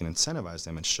if I can incentivize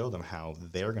them and show them how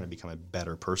they're going to become a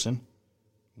better person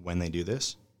when they do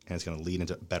this, and it's going to lead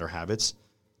into better habits,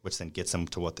 which then gets them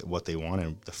to what they want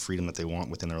and the freedom that they want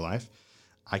within their life,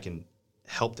 I can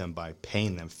help them by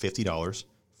paying them $50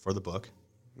 for the book,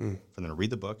 for them to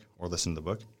read the book or listen to the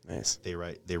book. Nice. They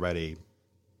write a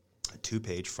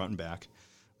 2-page front and back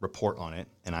report on it,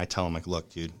 and I tell them, like, look,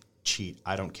 dude, cheat.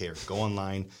 I don't care. Go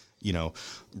online, you know,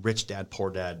 rich dad, poor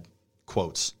dad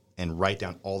quotes, and write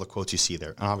down all the quotes you see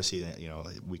there. And obviously, you know,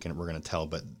 we're going to tell,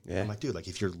 but I'm like, dude, like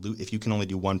if you can only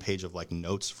do 1 page of like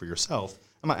notes for yourself,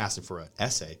 I'm not asking for an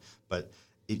essay, but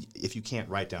if you can't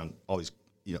write down all these,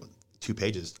 you know, 2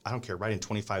 pages, I don't care. Write in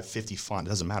 25, 50 font. It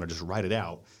doesn't matter. Just write it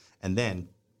out. And then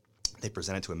they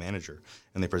present it to a manager.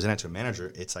 And they present it to a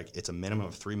manager. It's like, it's a minimum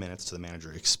of 3 minutes to the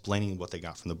manager explaining what they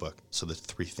got from the book. So the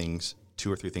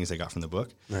 2 or 3 things they got from the book.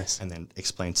 Nice. And then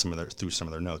explain through some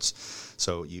of their notes.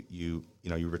 So you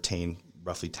retain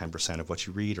roughly 10% of what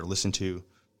you read or listen to,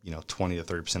 you know, 20 to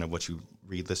 30% of what you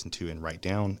read, listen to, and write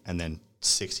down, and then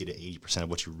 60 to 80%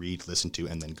 of what you read, listen to,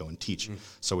 and then go and teach.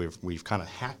 So we've kind of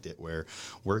hacked it where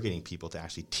we're getting people to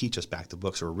actually teach us back the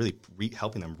books, or we're really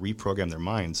helping them reprogram their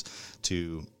minds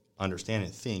to understand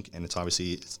and think. And it's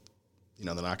obviously, you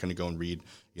know, they're not going to go and read,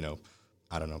 you know,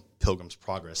 I don't know, Pilgrim's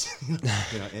Progress,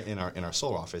 you know, in our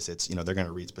solar office. It's, you know, they're going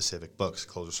to read specific books,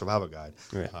 Closer Survival Guide,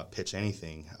 Pitch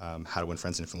Anything, How to Win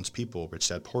Friends and Influence People, Rich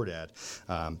Dad, Poor Dad,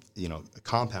 you know,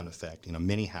 Compound Effect, you know,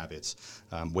 Mini Habits,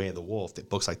 Way of the Wolf,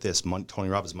 books like this, Tony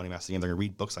Robbins' Money Master Game. They're going to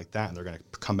read books like that, and they're going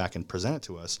to come back and present it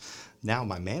to us. Now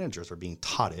my managers are being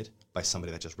taught it by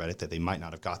somebody that just read it, that they might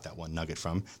not have got that one nugget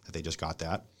from, that they just got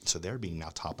that. So they're being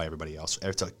now taught by everybody else.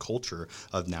 It's a culture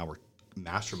of now we're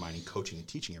masterminding, coaching, and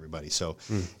teaching everybody. So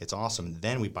it's awesome. And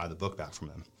then we buy the book back from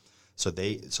them. So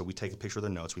we take a picture of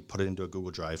their notes, we put it into a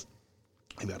Google Drive.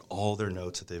 We've got all their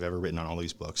notes that they've ever written on all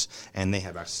these books, and they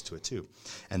have access to it too.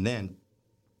 And then,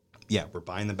 yeah, we're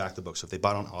buying them back the book. So if they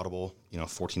bought on Audible, you know,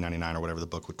 $14.99 or whatever the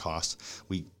book would cost,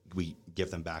 we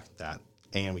give them back that,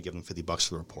 and we give them $50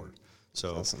 for the report.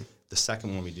 So awesome. The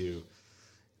second one we do,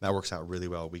 that works out really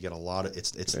well. We get a lot of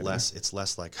it's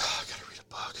less like, oh, I gotta read a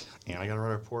book and I gotta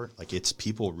write a report. Like, it's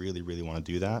people really, really want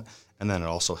to do that. And then it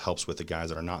also helps with the guys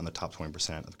that are not in the top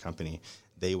 20% of the company.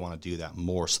 They want to do that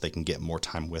more so they can get more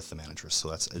time with the managers. So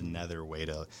that's another way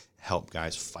to help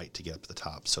guys fight to get up to the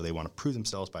top. So they want to prove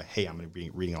themselves by, hey, I'm going to be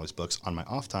reading all these books on my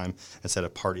off time. Instead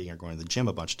of partying or going to the gym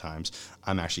a bunch of times,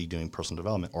 I'm actually doing personal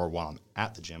development, or while I'm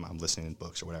at the gym, I'm listening to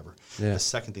books or whatever. Yeah. The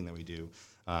second thing that we do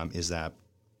is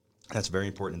that's very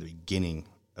important in the beginning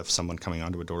of someone coming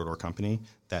onto a door-to-door company,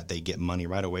 that they get money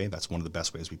right away. That's one of the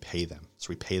best ways we pay them. So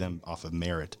we pay them off of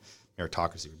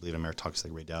meritocracy. We believe in meritocracy,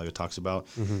 like Ray Dalio talks about.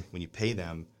 When you pay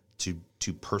them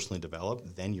to personally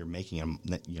develop, then you're making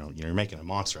a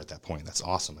monster at that point. That's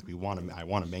awesome. Like, I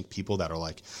want to make people that are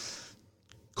like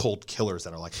cold killers,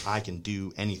 that are like, I can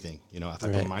do anything. You know, if I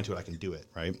put my mind to it, I can do it.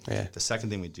 Right. Yeah. The second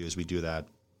thing we do is we do that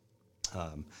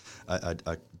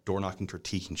a door knocking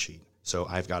critiquing sheet. So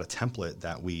I've got a template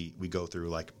that we go through,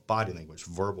 like body language,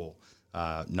 verbal,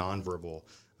 nonverbal,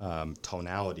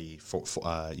 tonality.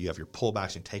 You have your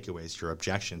pullbacks and takeaways, your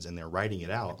objections, and they're writing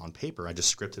it out on paper. I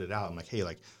just scripted it out. I'm like, hey,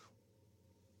 like,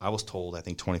 I was told, I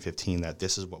think 2015, that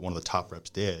this is what one of the top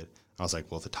reps did. I was like,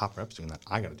 well, if the top rep's doing that,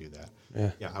 I got to do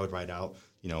that. Yeah, I would write out,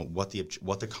 you know, what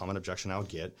the common objection I would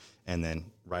get, and then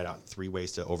write out 3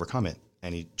 ways to overcome it.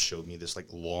 And he showed me this like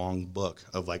long book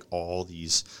of like all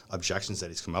these objections that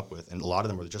he's come up with. And a lot of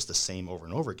them were just the same over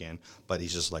and over again, but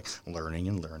he's just like learning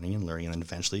and learning and learning. And then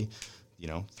eventually, you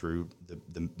know, through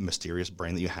the mysterious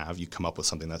brain that you have, you come up with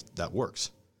something that works.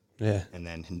 Yeah. And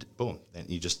then boom, then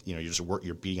you just work,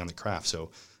 you're beating on the craft. So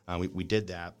we did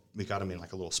that. We got them in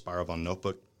like a little spiral bound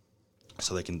notebook,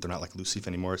 so they're not like loose leaf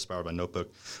anymore. Spiral bound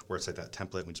notebook where it's like that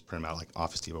template. We just print them out like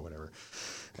Office Depot or whatever.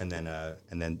 And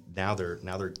then now they're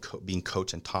being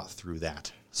coached and taught through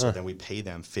that. So then we pay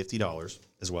them $50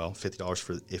 as well. $50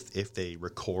 for if they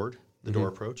record the door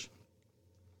approach,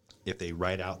 if they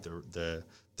write out the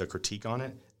critique on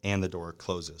it, and the door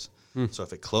closes. So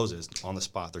if it closes on the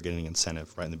spot, they're getting an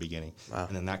incentive right in the beginning. Wow.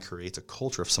 And then that creates a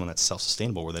culture of someone that's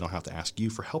self-sustainable, where they don't have to ask you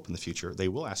for help in the future. They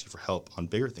will ask you for help on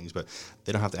bigger things, but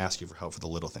they don't have to ask you for help for the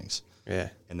little things. Yeah.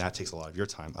 And that takes a lot of your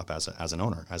time up as an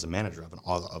owner, as a manager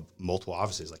of multiple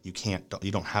offices. Like, you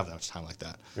don't have that much time like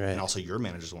that. Right. And also your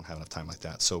managers won't have enough time like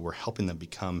that. So we're helping them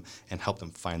become and help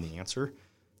them find the answer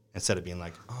instead of being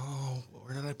like, oh,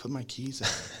 where did I put my keys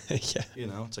at? Yeah. You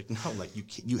know, it's like, no, like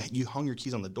you hung your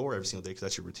keys on the door every single day because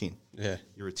that's your routine. Yeah.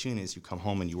 Your routine is you come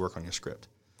home and you work on your script.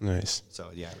 Nice.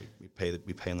 So yeah, we pay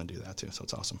them to do that too. So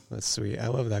it's awesome. That's sweet. I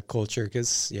love that culture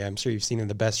because, I'm sure you've seen it.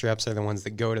 The best reps are the ones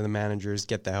that go to the managers,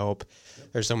 get the help. Yep.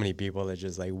 There's so many people that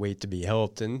just like wait to be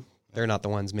helped, and they're not the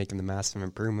ones making the massive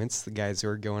improvements. The guys who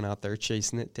are going out there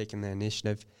chasing it, taking the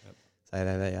initiative. Yep. So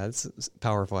yeah, it's a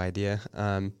powerful idea.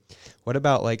 What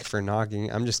about like for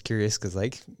knocking? I'm just curious because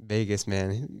like Vegas,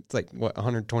 man, it's like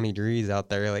 120 degrees out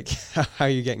there. Like how are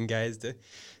you getting guys to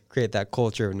create that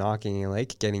culture of knocking and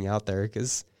like getting out there?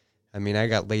 Because I mean, I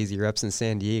got lazy reps in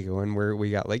San Diego, and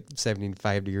we got like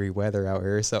 75-degree weather out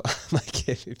here. So, like,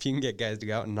 if you can get guys to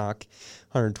go out and knock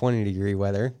 120-degree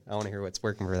weather, I want to hear what's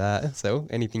working for that. So,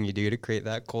 anything you do to create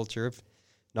that culture of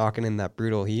knocking in that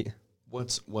brutal heat.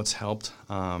 What's helped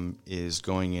is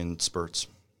going in spurts.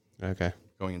 Okay.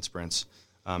 Going in sprints,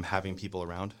 having people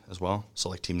around as well. So,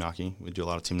 like team knocking, we do a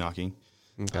lot of team knocking.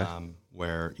 Okay.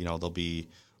 Where there'll be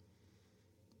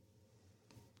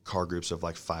car groups of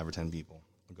like 5 or 10 people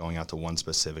going out to one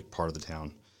specific part of the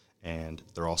town, and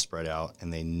they're all spread out,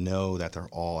 and they know that they're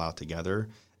all out together.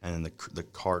 And then the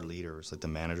card leaders, like the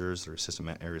managers or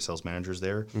assistant area sales managers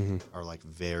there, are like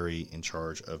very in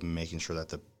charge of making sure that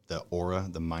the aura,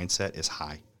 the mindset is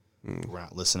high. We're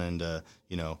not listening to,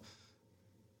 I don't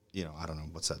know,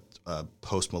 what's that?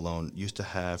 Post Malone used to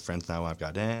have friends now I've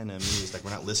got enemies. Like,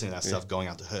 we're not listening to that stuff going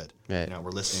out the hood. Right.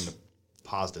 We're listening to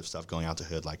positive stuff going out the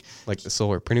hood, like the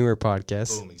Solarpreneur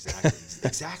podcast. Boom,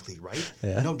 exactly, right?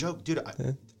 Yeah. No joke, dude.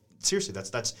 Seriously,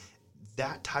 that's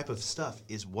that type of stuff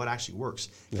is what actually works.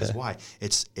 Because why?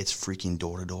 It's freaking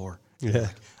door to door. Yeah.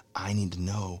 Like, I need to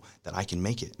know that I can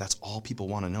make it. That's all people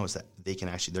want to know, is that they're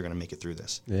going to make it through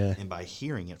this. Yeah. And by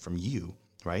hearing it from you,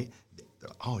 right?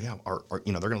 Oh yeah, or they're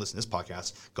going to listen to this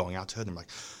podcast going out to hood, and they're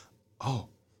like, oh,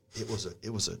 it was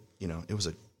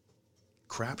a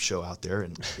crap show out there,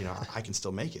 and I can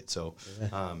still make it. So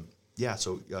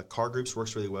car groups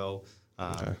works really well.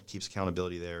 Keeps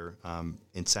accountability there.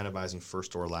 Incentivizing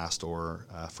first door, last door,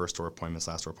 first door appointments,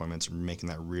 last door appointments, making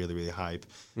that really, really hype.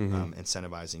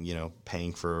 Incentivizing,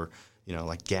 paying for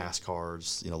like gas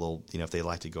cards, little, if they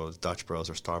like to go to Dutch Bros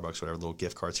or Starbucks, whatever, little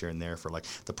gift cards here and there for like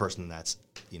the person that's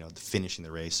finishing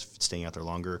the race, staying out there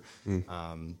longer.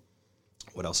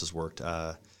 What else has worked?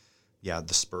 The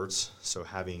spurts. So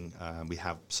having we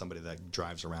have somebody that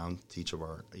drives around to each of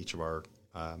our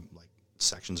like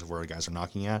sections of where the guys are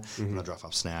knocking at. And they'll drop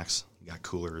off snacks. We got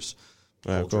coolers,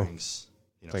 cold drinks.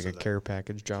 Like a care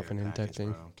package dropping in type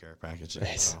thing. Care package.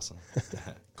 Nice. Awesome.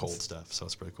 Cold stuff. So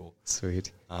it's pretty cool.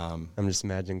 Sweet. I'm just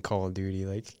imagining Call of Duty,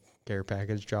 like care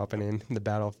package dropping in the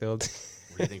battlefild.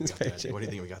 Where do you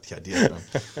think we got the idea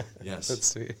from? Yes. That's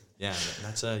sweet. Yeah.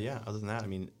 That's other than that, I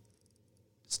mean,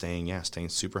 staying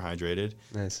super hydrated.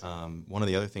 Nice. One of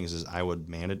the other things is I would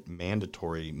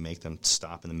mandatory make them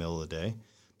stop in the middle of the day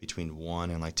between 1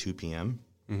 and like 2 p.m.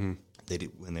 When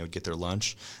they would get their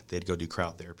lunch, they'd go do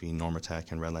crowd therapy,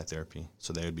 Normatec, and red light therapy.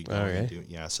 So they would be going and doing,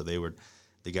 so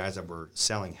the guys that were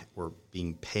selling were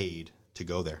being paid to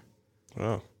go there.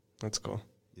 Oh, that's cool.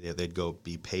 They'd go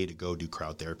be paid to go do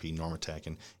crowd therapy, Normatec,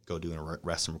 and go do a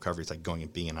rest and recovery. It's like going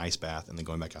and being in an ice bath and then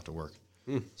going back out to work.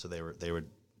 So they would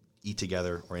eat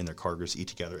together, or in their car groups eat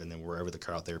together, and then wherever the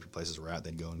crowd therapy places were at,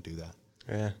 they'd go and do that.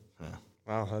 Yeah.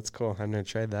 Wow, that's cool. I've never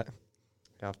tried that.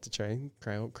 I have to try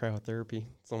cryotherapy.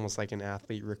 It's almost like an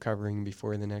athlete recovering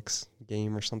before the next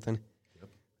game or something. Yep.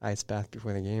 Ice bath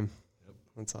before the game. Yep.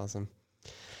 That's awesome.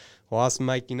 Well, awesome,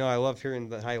 Mike. I love hearing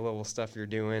the high-level stuff you're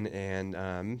doing,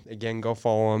 and again, go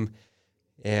follow him.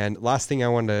 And last thing I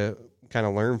wanted to kind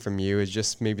of learn from you is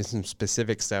just maybe some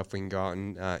specific stuff we can go out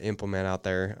and implement out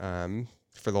there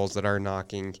for those that are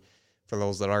knocking, for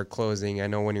those that are closing. I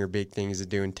know one of your big things is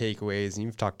doing takeaways, and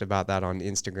you've talked about that on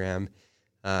Instagram.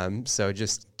 So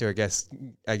just to,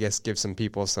 I guess, give some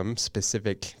people some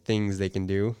specific things they can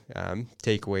do,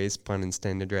 takeaways, pun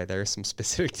intended right there, some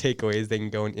specific takeaways they can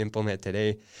go and implement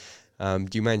today. Do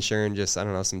you mind sharing just, I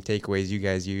don't know, some takeaways you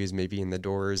guys use maybe in the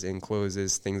doors and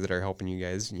closes, things that are helping you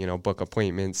guys, book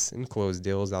appointments and close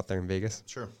deals out there in Vegas?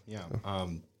 Sure. Yeah.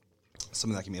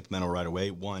 Something that can be implemented right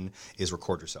away. One is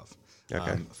record yourself.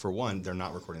 Okay. For one, they're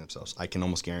not recording themselves. I can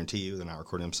almost guarantee you they're not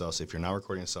recording themselves. If you're not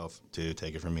recording yourself, dude,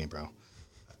 take it from me, bro.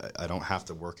 I don't have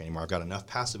to work anymore. I've got enough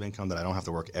passive income that I don't have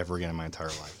to work ever again in my entire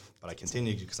life. But I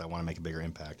continue because I want to make a bigger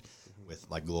impact with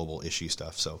like global issue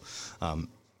stuff. So,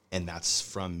 and that's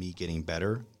from me getting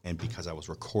better and because I was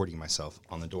recording myself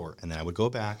on the door. And then I would go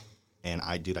back and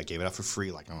I gave it out for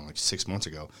free like 6 months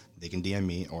ago. They can DM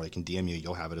me or they can DM you.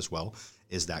 You'll have it as well.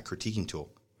 Is that critiquing tool.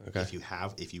 Okay.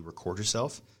 If you record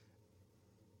yourself,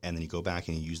 and then you go back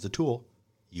and you use the tool,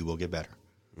 you will get better.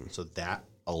 So that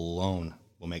alone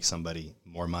will make somebody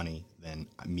more money than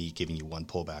me giving you one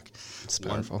pullback. It's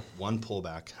powerful. One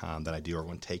pullback that I do, or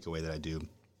one takeaway that I do.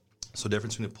 So the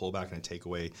difference between a pullback and a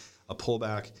takeaway, a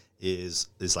pullback is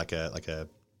like a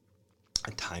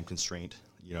time constraint.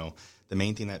 You know, the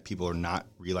main thing that people are not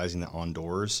realizing that on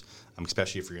doors,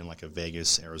 especially if you're in like a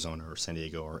Vegas, Arizona, or San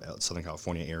Diego, or Southern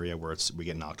California area where we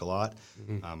get knocked a lot,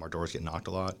 our doors get knocked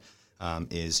a lot,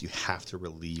 is you have to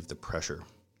relieve the pressure.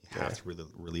 You have to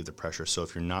relieve the pressure. So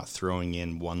if you're not throwing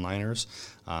in one-liners,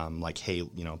 like, hey,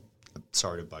 you know,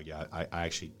 sorry to bug you. I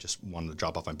actually just wanted to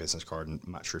drop off my business card, and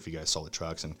I'm not sure if you guys saw the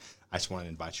trucks, and I just wanted to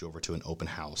invite you over to an open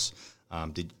house.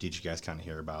 Did you guys kind of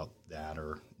hear about that,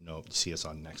 or see us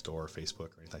on Nextdoor or Facebook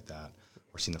or anything like that,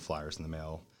 or seen the flyers in the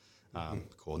mail?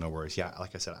 Cool, no worries. Yeah,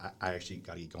 like I said, I actually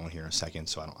got to get going here in a second,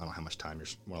 so I don't have much time.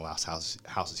 There's one of the last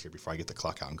houses here before I get the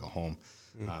clock out and go home.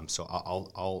 So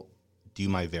I'll do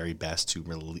my very best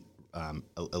to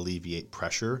alleviate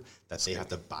pressure that they have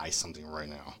to buy something right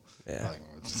now. Yeah. Like,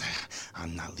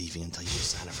 I'm not leaving until you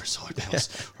sign up for solar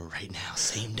panels right now,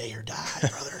 same day or die,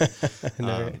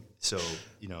 brother. So,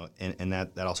 you know, and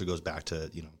that also goes back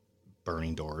to, you know,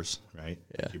 burning doors, right?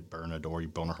 Yeah. You burn a door, you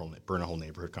burn a whole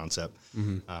neighborhood concept.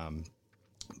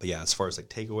 But yeah, as far as like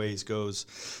takeaways goes,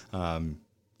 so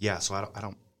I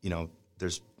don't, you know,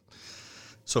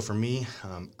 so for me,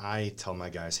 I tell my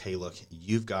guys, hey, look,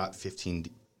 you've got 15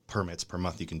 permits per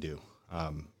month you can do.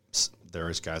 There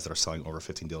is guys that are selling over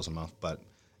 15 deals a month, but,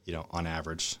 you know, on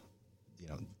average, you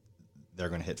know, they're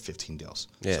going to hit 15 deals.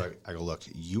 Yeah. So I go, look,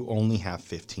 you only have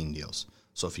 15 deals.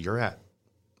 So if you're at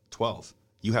 12,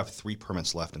 you have 3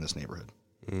 permits left in this neighborhood.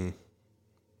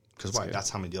 Because why? Good. That's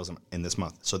how many deals in this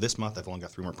month. So this month, I've only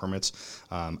got 3 more permits.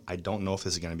 I don't know if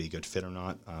this is going to be a good fit or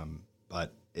not,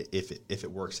 but if it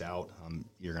works out,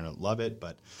 you're going to love it.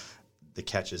 But the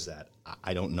catch is that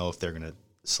I don't know if they're going to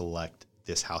select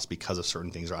this house because of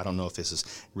certain things, or I don't know if this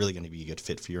is really going to be a good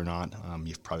fit for you or not.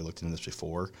 You've probably looked into this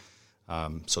before.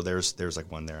 So there's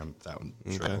like one there. That one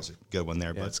sure was a good one there.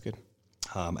 Yeah, but that's good.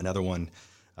 Another one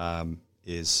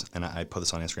is, and I put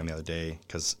this on Instagram the other day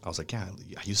because I was like, yeah,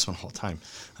 I use this one all the time.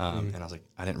 And I was like,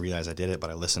 I didn't realize I did it, but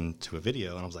I listened to a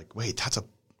video and I was like, wait, that's a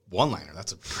one-liner.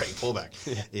 That's a great pullback.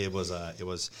 It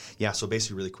was, so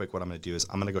basically really quick, what I'm going to do is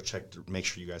I'm going to go check to make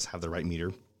sure you guys have the right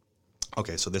meter.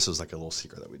 Okay, so this was like a little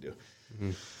secret that we do.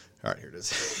 All right, here it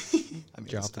is.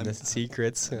 Dropping the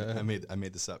secrets. I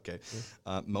made this up. Okay,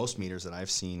 most meters that I've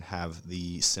seen have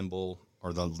the symbol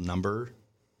or the number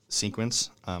sequence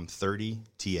 30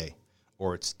 TA,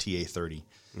 or it's TA 30.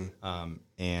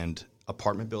 And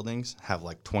apartment buildings have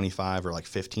like 25 or like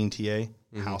 15 TA.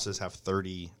 Houses have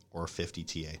 30 or 50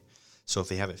 TA. So if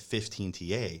they have it 15 TA,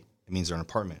 it means they're an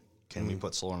apartment. Can we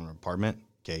put solar on an apartment?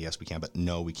 Okay, yes, we can, but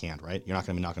no, we can't, right? You're not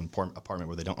going to be knocking an apartment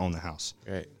where they don't own the house,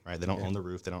 right? They don't own the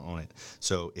roof, they don't own it.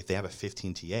 So if they have a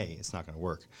 15 TA, it's not going to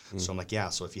work. So I'm like,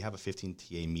 so if you have a 15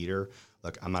 TA meter,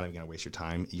 look, I'm not even going to waste your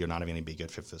time. You're not even going to be a good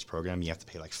fit for this program. You have to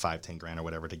pay like $5-10 or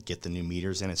whatever to get the new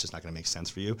meters in. It's just not going to make sense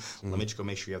for you. Let me just go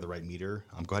make sure you have the right meter.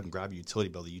 Go ahead and grab your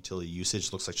utility bill. The utility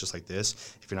usage looks like just like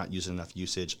this. If you're not using enough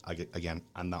usage, I don't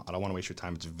want to waste your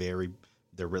time.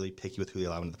 They're really picky with who they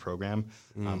allow into the program.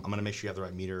 I'm going to make sure you have the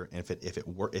right meter, and if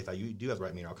you do have the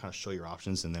right meter, I'll kind of show your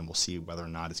options, and then we'll see whether or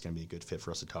not it's going to be a good fit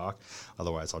for us to talk.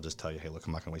 Otherwise, I'll just tell you, hey, look,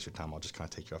 I'm not going to waste your time. I'll just kind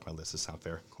of take you off my list. Does that sound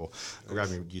fair? Cool. I'll grab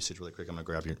your usage really quick. I'm going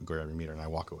to grab your meter, and I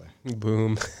walk away.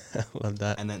 Boom. Love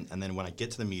that. And then when I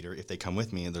get to the meter, if they come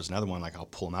with me, and there's another one, like I'll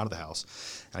pull them out of the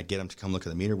house, and I get them to come look at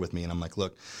the meter with me, and I'm like,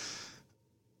 look,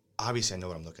 obviously I know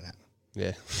what I'm looking at.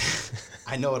 Yeah.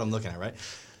 I know what I'm looking at, right?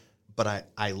 But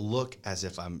I look as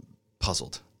if I'm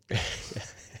puzzled. I'm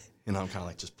kind of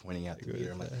like just pointing at the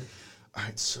meter. I'm like, all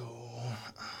right, so,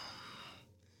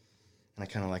 and I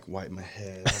kind of like wipe my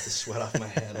head, I have the sweat off my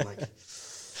head. I'm like,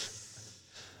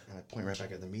 and I point right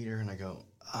back at the meter and I go,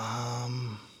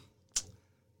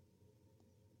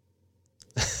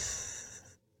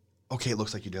 okay, it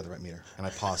looks like you do have the right meter. And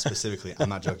I pause specifically. I'm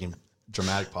not joking.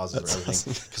 Dramatic pauses or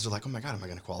everything. Because they're like, oh my God, am I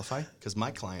going to qualify? Because my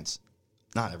clients,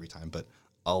 not every time, but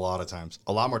a lot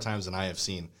more times than I have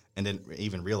seen and didn't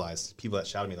even realize, people that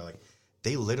shouted me, they're like,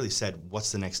 they literally said,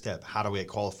 what's the next step? How do we get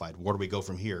qualified? Where do we go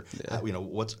from here? Yeah.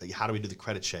 How do we do the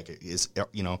credit check? Is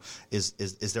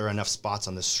there enough spots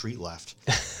on the street left?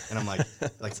 And I'm like,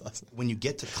 awesome. When you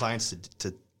get to clients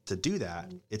to do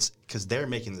that, it's because they're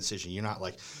making the decision. You're not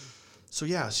like, so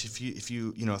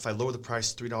if I lower the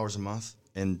price $3 a month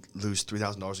and lose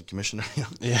 $3,000 in commission, are you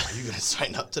going to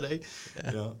sign up today?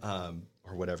 Yeah.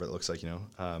 Or whatever it looks like,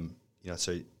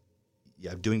 so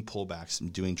doing pullbacks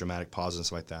and doing dramatic pauses and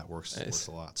stuff like that works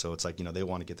a lot. So it's like, they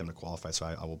want to get them to qualify. So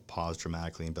I will pause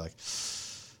dramatically and be like,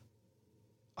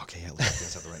 okay, at least you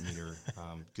guys have the right meter.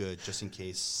 Good. Just in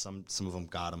case some of them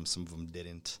got them, some of them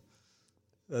didn't.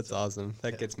 That's awesome.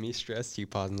 That gets me stressed, you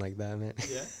pausing like that, man.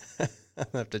 Yeah. I'll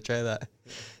have to try that.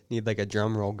 Need like a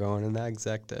drum roll going in that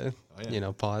exact,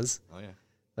 pause. Oh, yeah.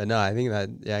 But no, I think that,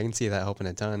 I can see that helping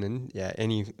a ton. And I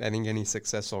think any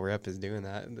successful rep is doing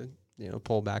that.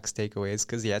 Pullbacks, takeaways,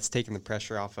 because it's taking the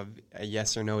pressure off of a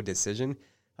yes or no decision.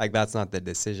 Like, that's not the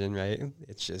decision, right?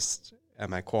 It's just,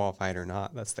 am I qualified or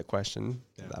not? That's the question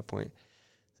at that point.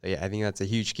 So I think that's a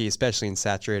huge key, especially in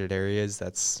saturated areas.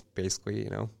 That's basically,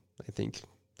 I think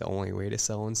the only way to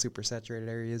sell in super saturated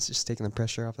areas is just taking the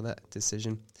pressure off of that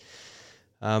decision.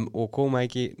 Well, cool,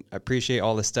 Mikey. I appreciate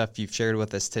all the stuff you've shared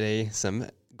with us today. Some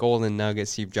golden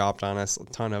nuggets you've dropped on us, a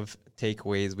ton of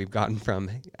takeaways we've gotten from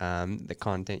the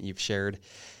content you've shared.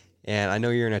 And I know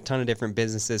you're in a ton of different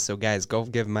businesses, so guys, go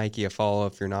give Mikey a follow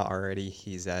if you're not already.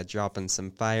 He's dropping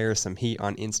some fire, some heat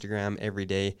on Instagram every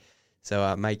day.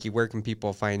 So, Mikey, where can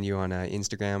people find you on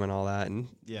Instagram and all that and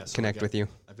connect with you?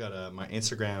 I've got my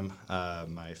Instagram,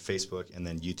 my Facebook, and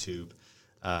then YouTube.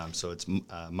 So it's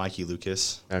Mikey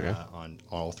Lucas on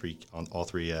all three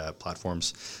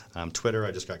platforms. Twitter,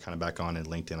 I just got kind of back on, and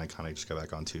LinkedIn, I kind of just got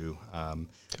back on too. And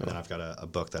then I've got a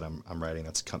book that I'm writing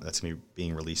that's going to be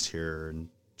being released here in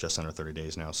just under 30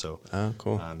 days now. So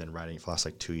cool. I've been writing it for the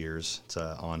last 2 years. It's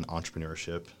on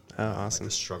entrepreneurship. Awesome. Like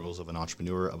the struggles of an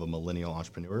entrepreneur, of a millennial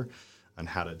entrepreneur, and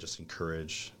how to just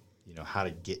encourage, how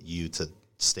to get you to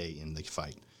stay in the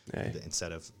fight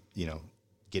instead of,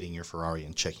 getting your Ferrari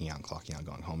and checking out and clocking out,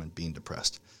 going home and being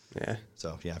depressed. Yeah.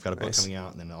 So, I've got a book coming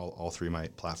out, and then all three of my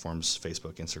platforms,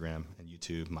 Facebook, Instagram, and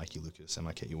YouTube, Mikey Lucas,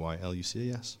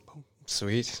 MikeyLucas. Boom.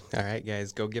 Sweet. All right,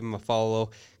 guys, go give him a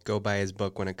follow. Go buy his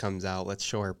book when it comes out. Let's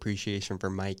show our appreciation for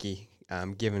Mikey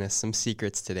giving us some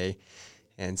secrets today.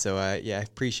 And so, I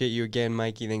appreciate you again,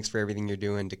 Mikey. Thanks for everything you're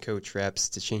doing to coach reps,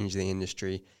 to change the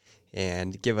industry,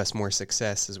 and give us more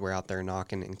success as we're out there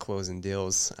knocking and closing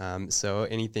deals. So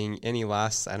any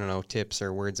last, tips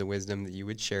or words of wisdom that you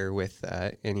would share with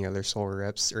any other solar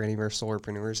reps or any of our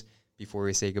solarpreneurs before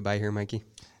we say goodbye here, Mikey?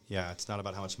 Yeah, it's not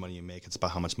about how much money you make. It's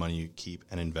about how much money you keep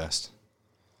and invest.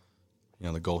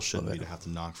 The goal shouldn't be to have to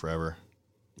knock forever.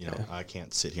 I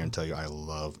can't sit here and tell you I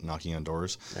love knocking on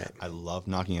doors. Right. I love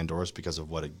knocking on doors because of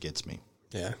what it gets me.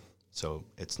 Yeah. So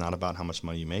it's not about how much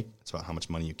money you make. It's about how much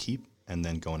money you keep and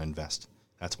then go and invest.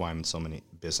 That's why I'm in so many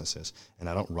businesses, and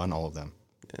I don't run all of them.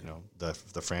 Yeah.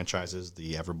 The franchises,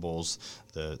 the Everbowls,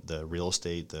 the real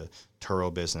estate, the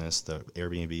Turo business, the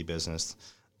Airbnb business.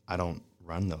 I don't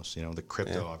run those. The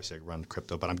crypto, obviously I run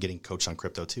crypto, but I'm getting coached on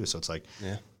crypto too. So it's like,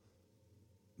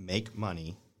 make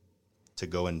money to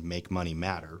go and make money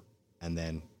matter, and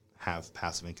then have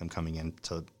passive income coming in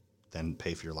to then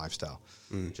pay for your lifestyle.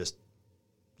 Just,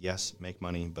 make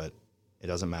money, but it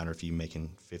doesn't matter if you're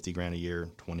making $50,000 a year,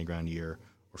 $20,000 a year,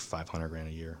 or $500,000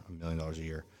 a year, $1 million a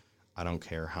year. I don't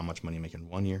care how much money you make in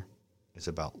 1 year. It's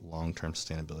about long-term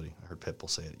sustainability. I heard Pitbull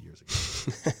say it years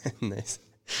ago. Nice.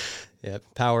 Yeah,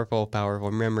 powerful.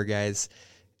 Remember, guys,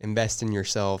 invest in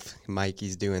yourself.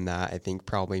 Mikey's doing that, I think,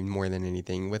 probably more than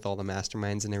anything with all the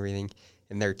masterminds and everything.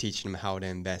 And they're teaching him how to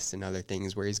invest in other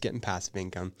things where he's getting passive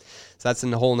income. So that's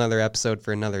a whole nother episode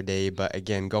for another day. But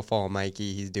again, go follow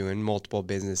Mikey. He's doing multiple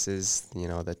businesses, the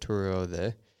Turo,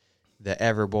 the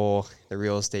Everbowl, the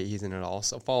real estate. He's in it all.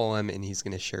 So follow him, and he's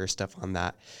going to share stuff on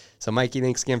that. So Mikey,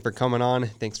 thanks again for coming on.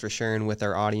 Thanks for sharing with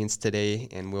our audience today.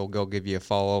 And we'll go give you a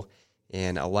follow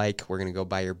and a like. We're going to go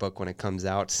buy your book when it comes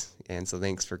out. And so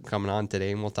thanks for coming on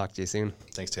today, and we'll talk to you soon.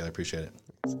 Thanks, Taylor. Appreciate it.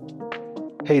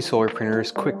 Hey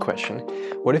Solarpreneurs, quick question.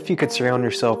 What if you could surround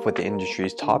yourself with the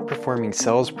industry's top performing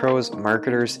sales pros,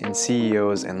 marketers, and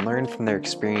CEOs and learn from their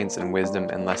experience and wisdom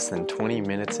in less than 20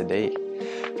 minutes a day?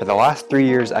 For the last 3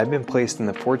 years, I've been placed in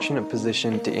the fortunate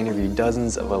position to interview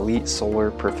dozens of elite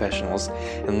solar professionals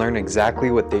and learn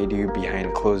exactly what they do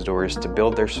behind closed doors to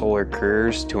build their solar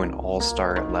careers to an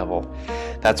all-star level.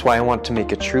 That's why I want to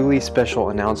make a truly special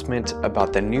announcement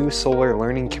about the new solar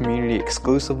learning community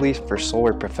exclusively for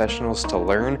solar professionals to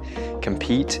learn,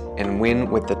 compete, and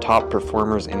win with the top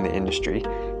performers in the industry,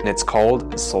 and it's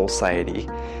called Society.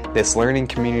 This learning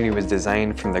community was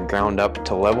designed from the ground up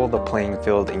to level the playing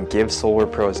field and give solar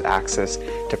pros access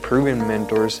to proven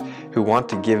mentors who want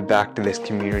to give back to this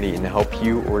community and help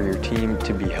you or your team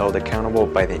to be held accountable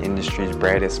by the industry's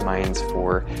brightest minds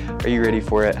for, are you ready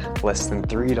for it, less than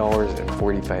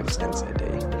 $3.45 a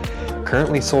day.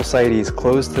 Currently, Society is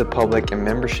closed to the public and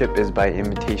membership is by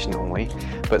invitation only,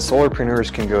 but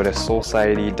solarpreneurs can go to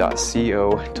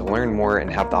society.co to learn more and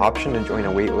have the option to join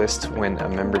a waitlist when a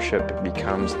membership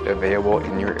becomes available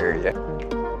in your area.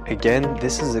 Again,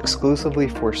 this is exclusively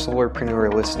for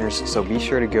solarpreneur listeners, so be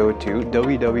sure to go to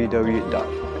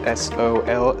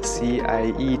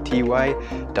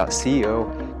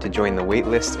www.solciety.co to join the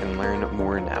waitlist and learn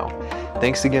more now.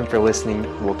 Thanks again for listening.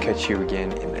 We'll catch you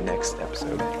again in the next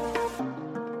episode.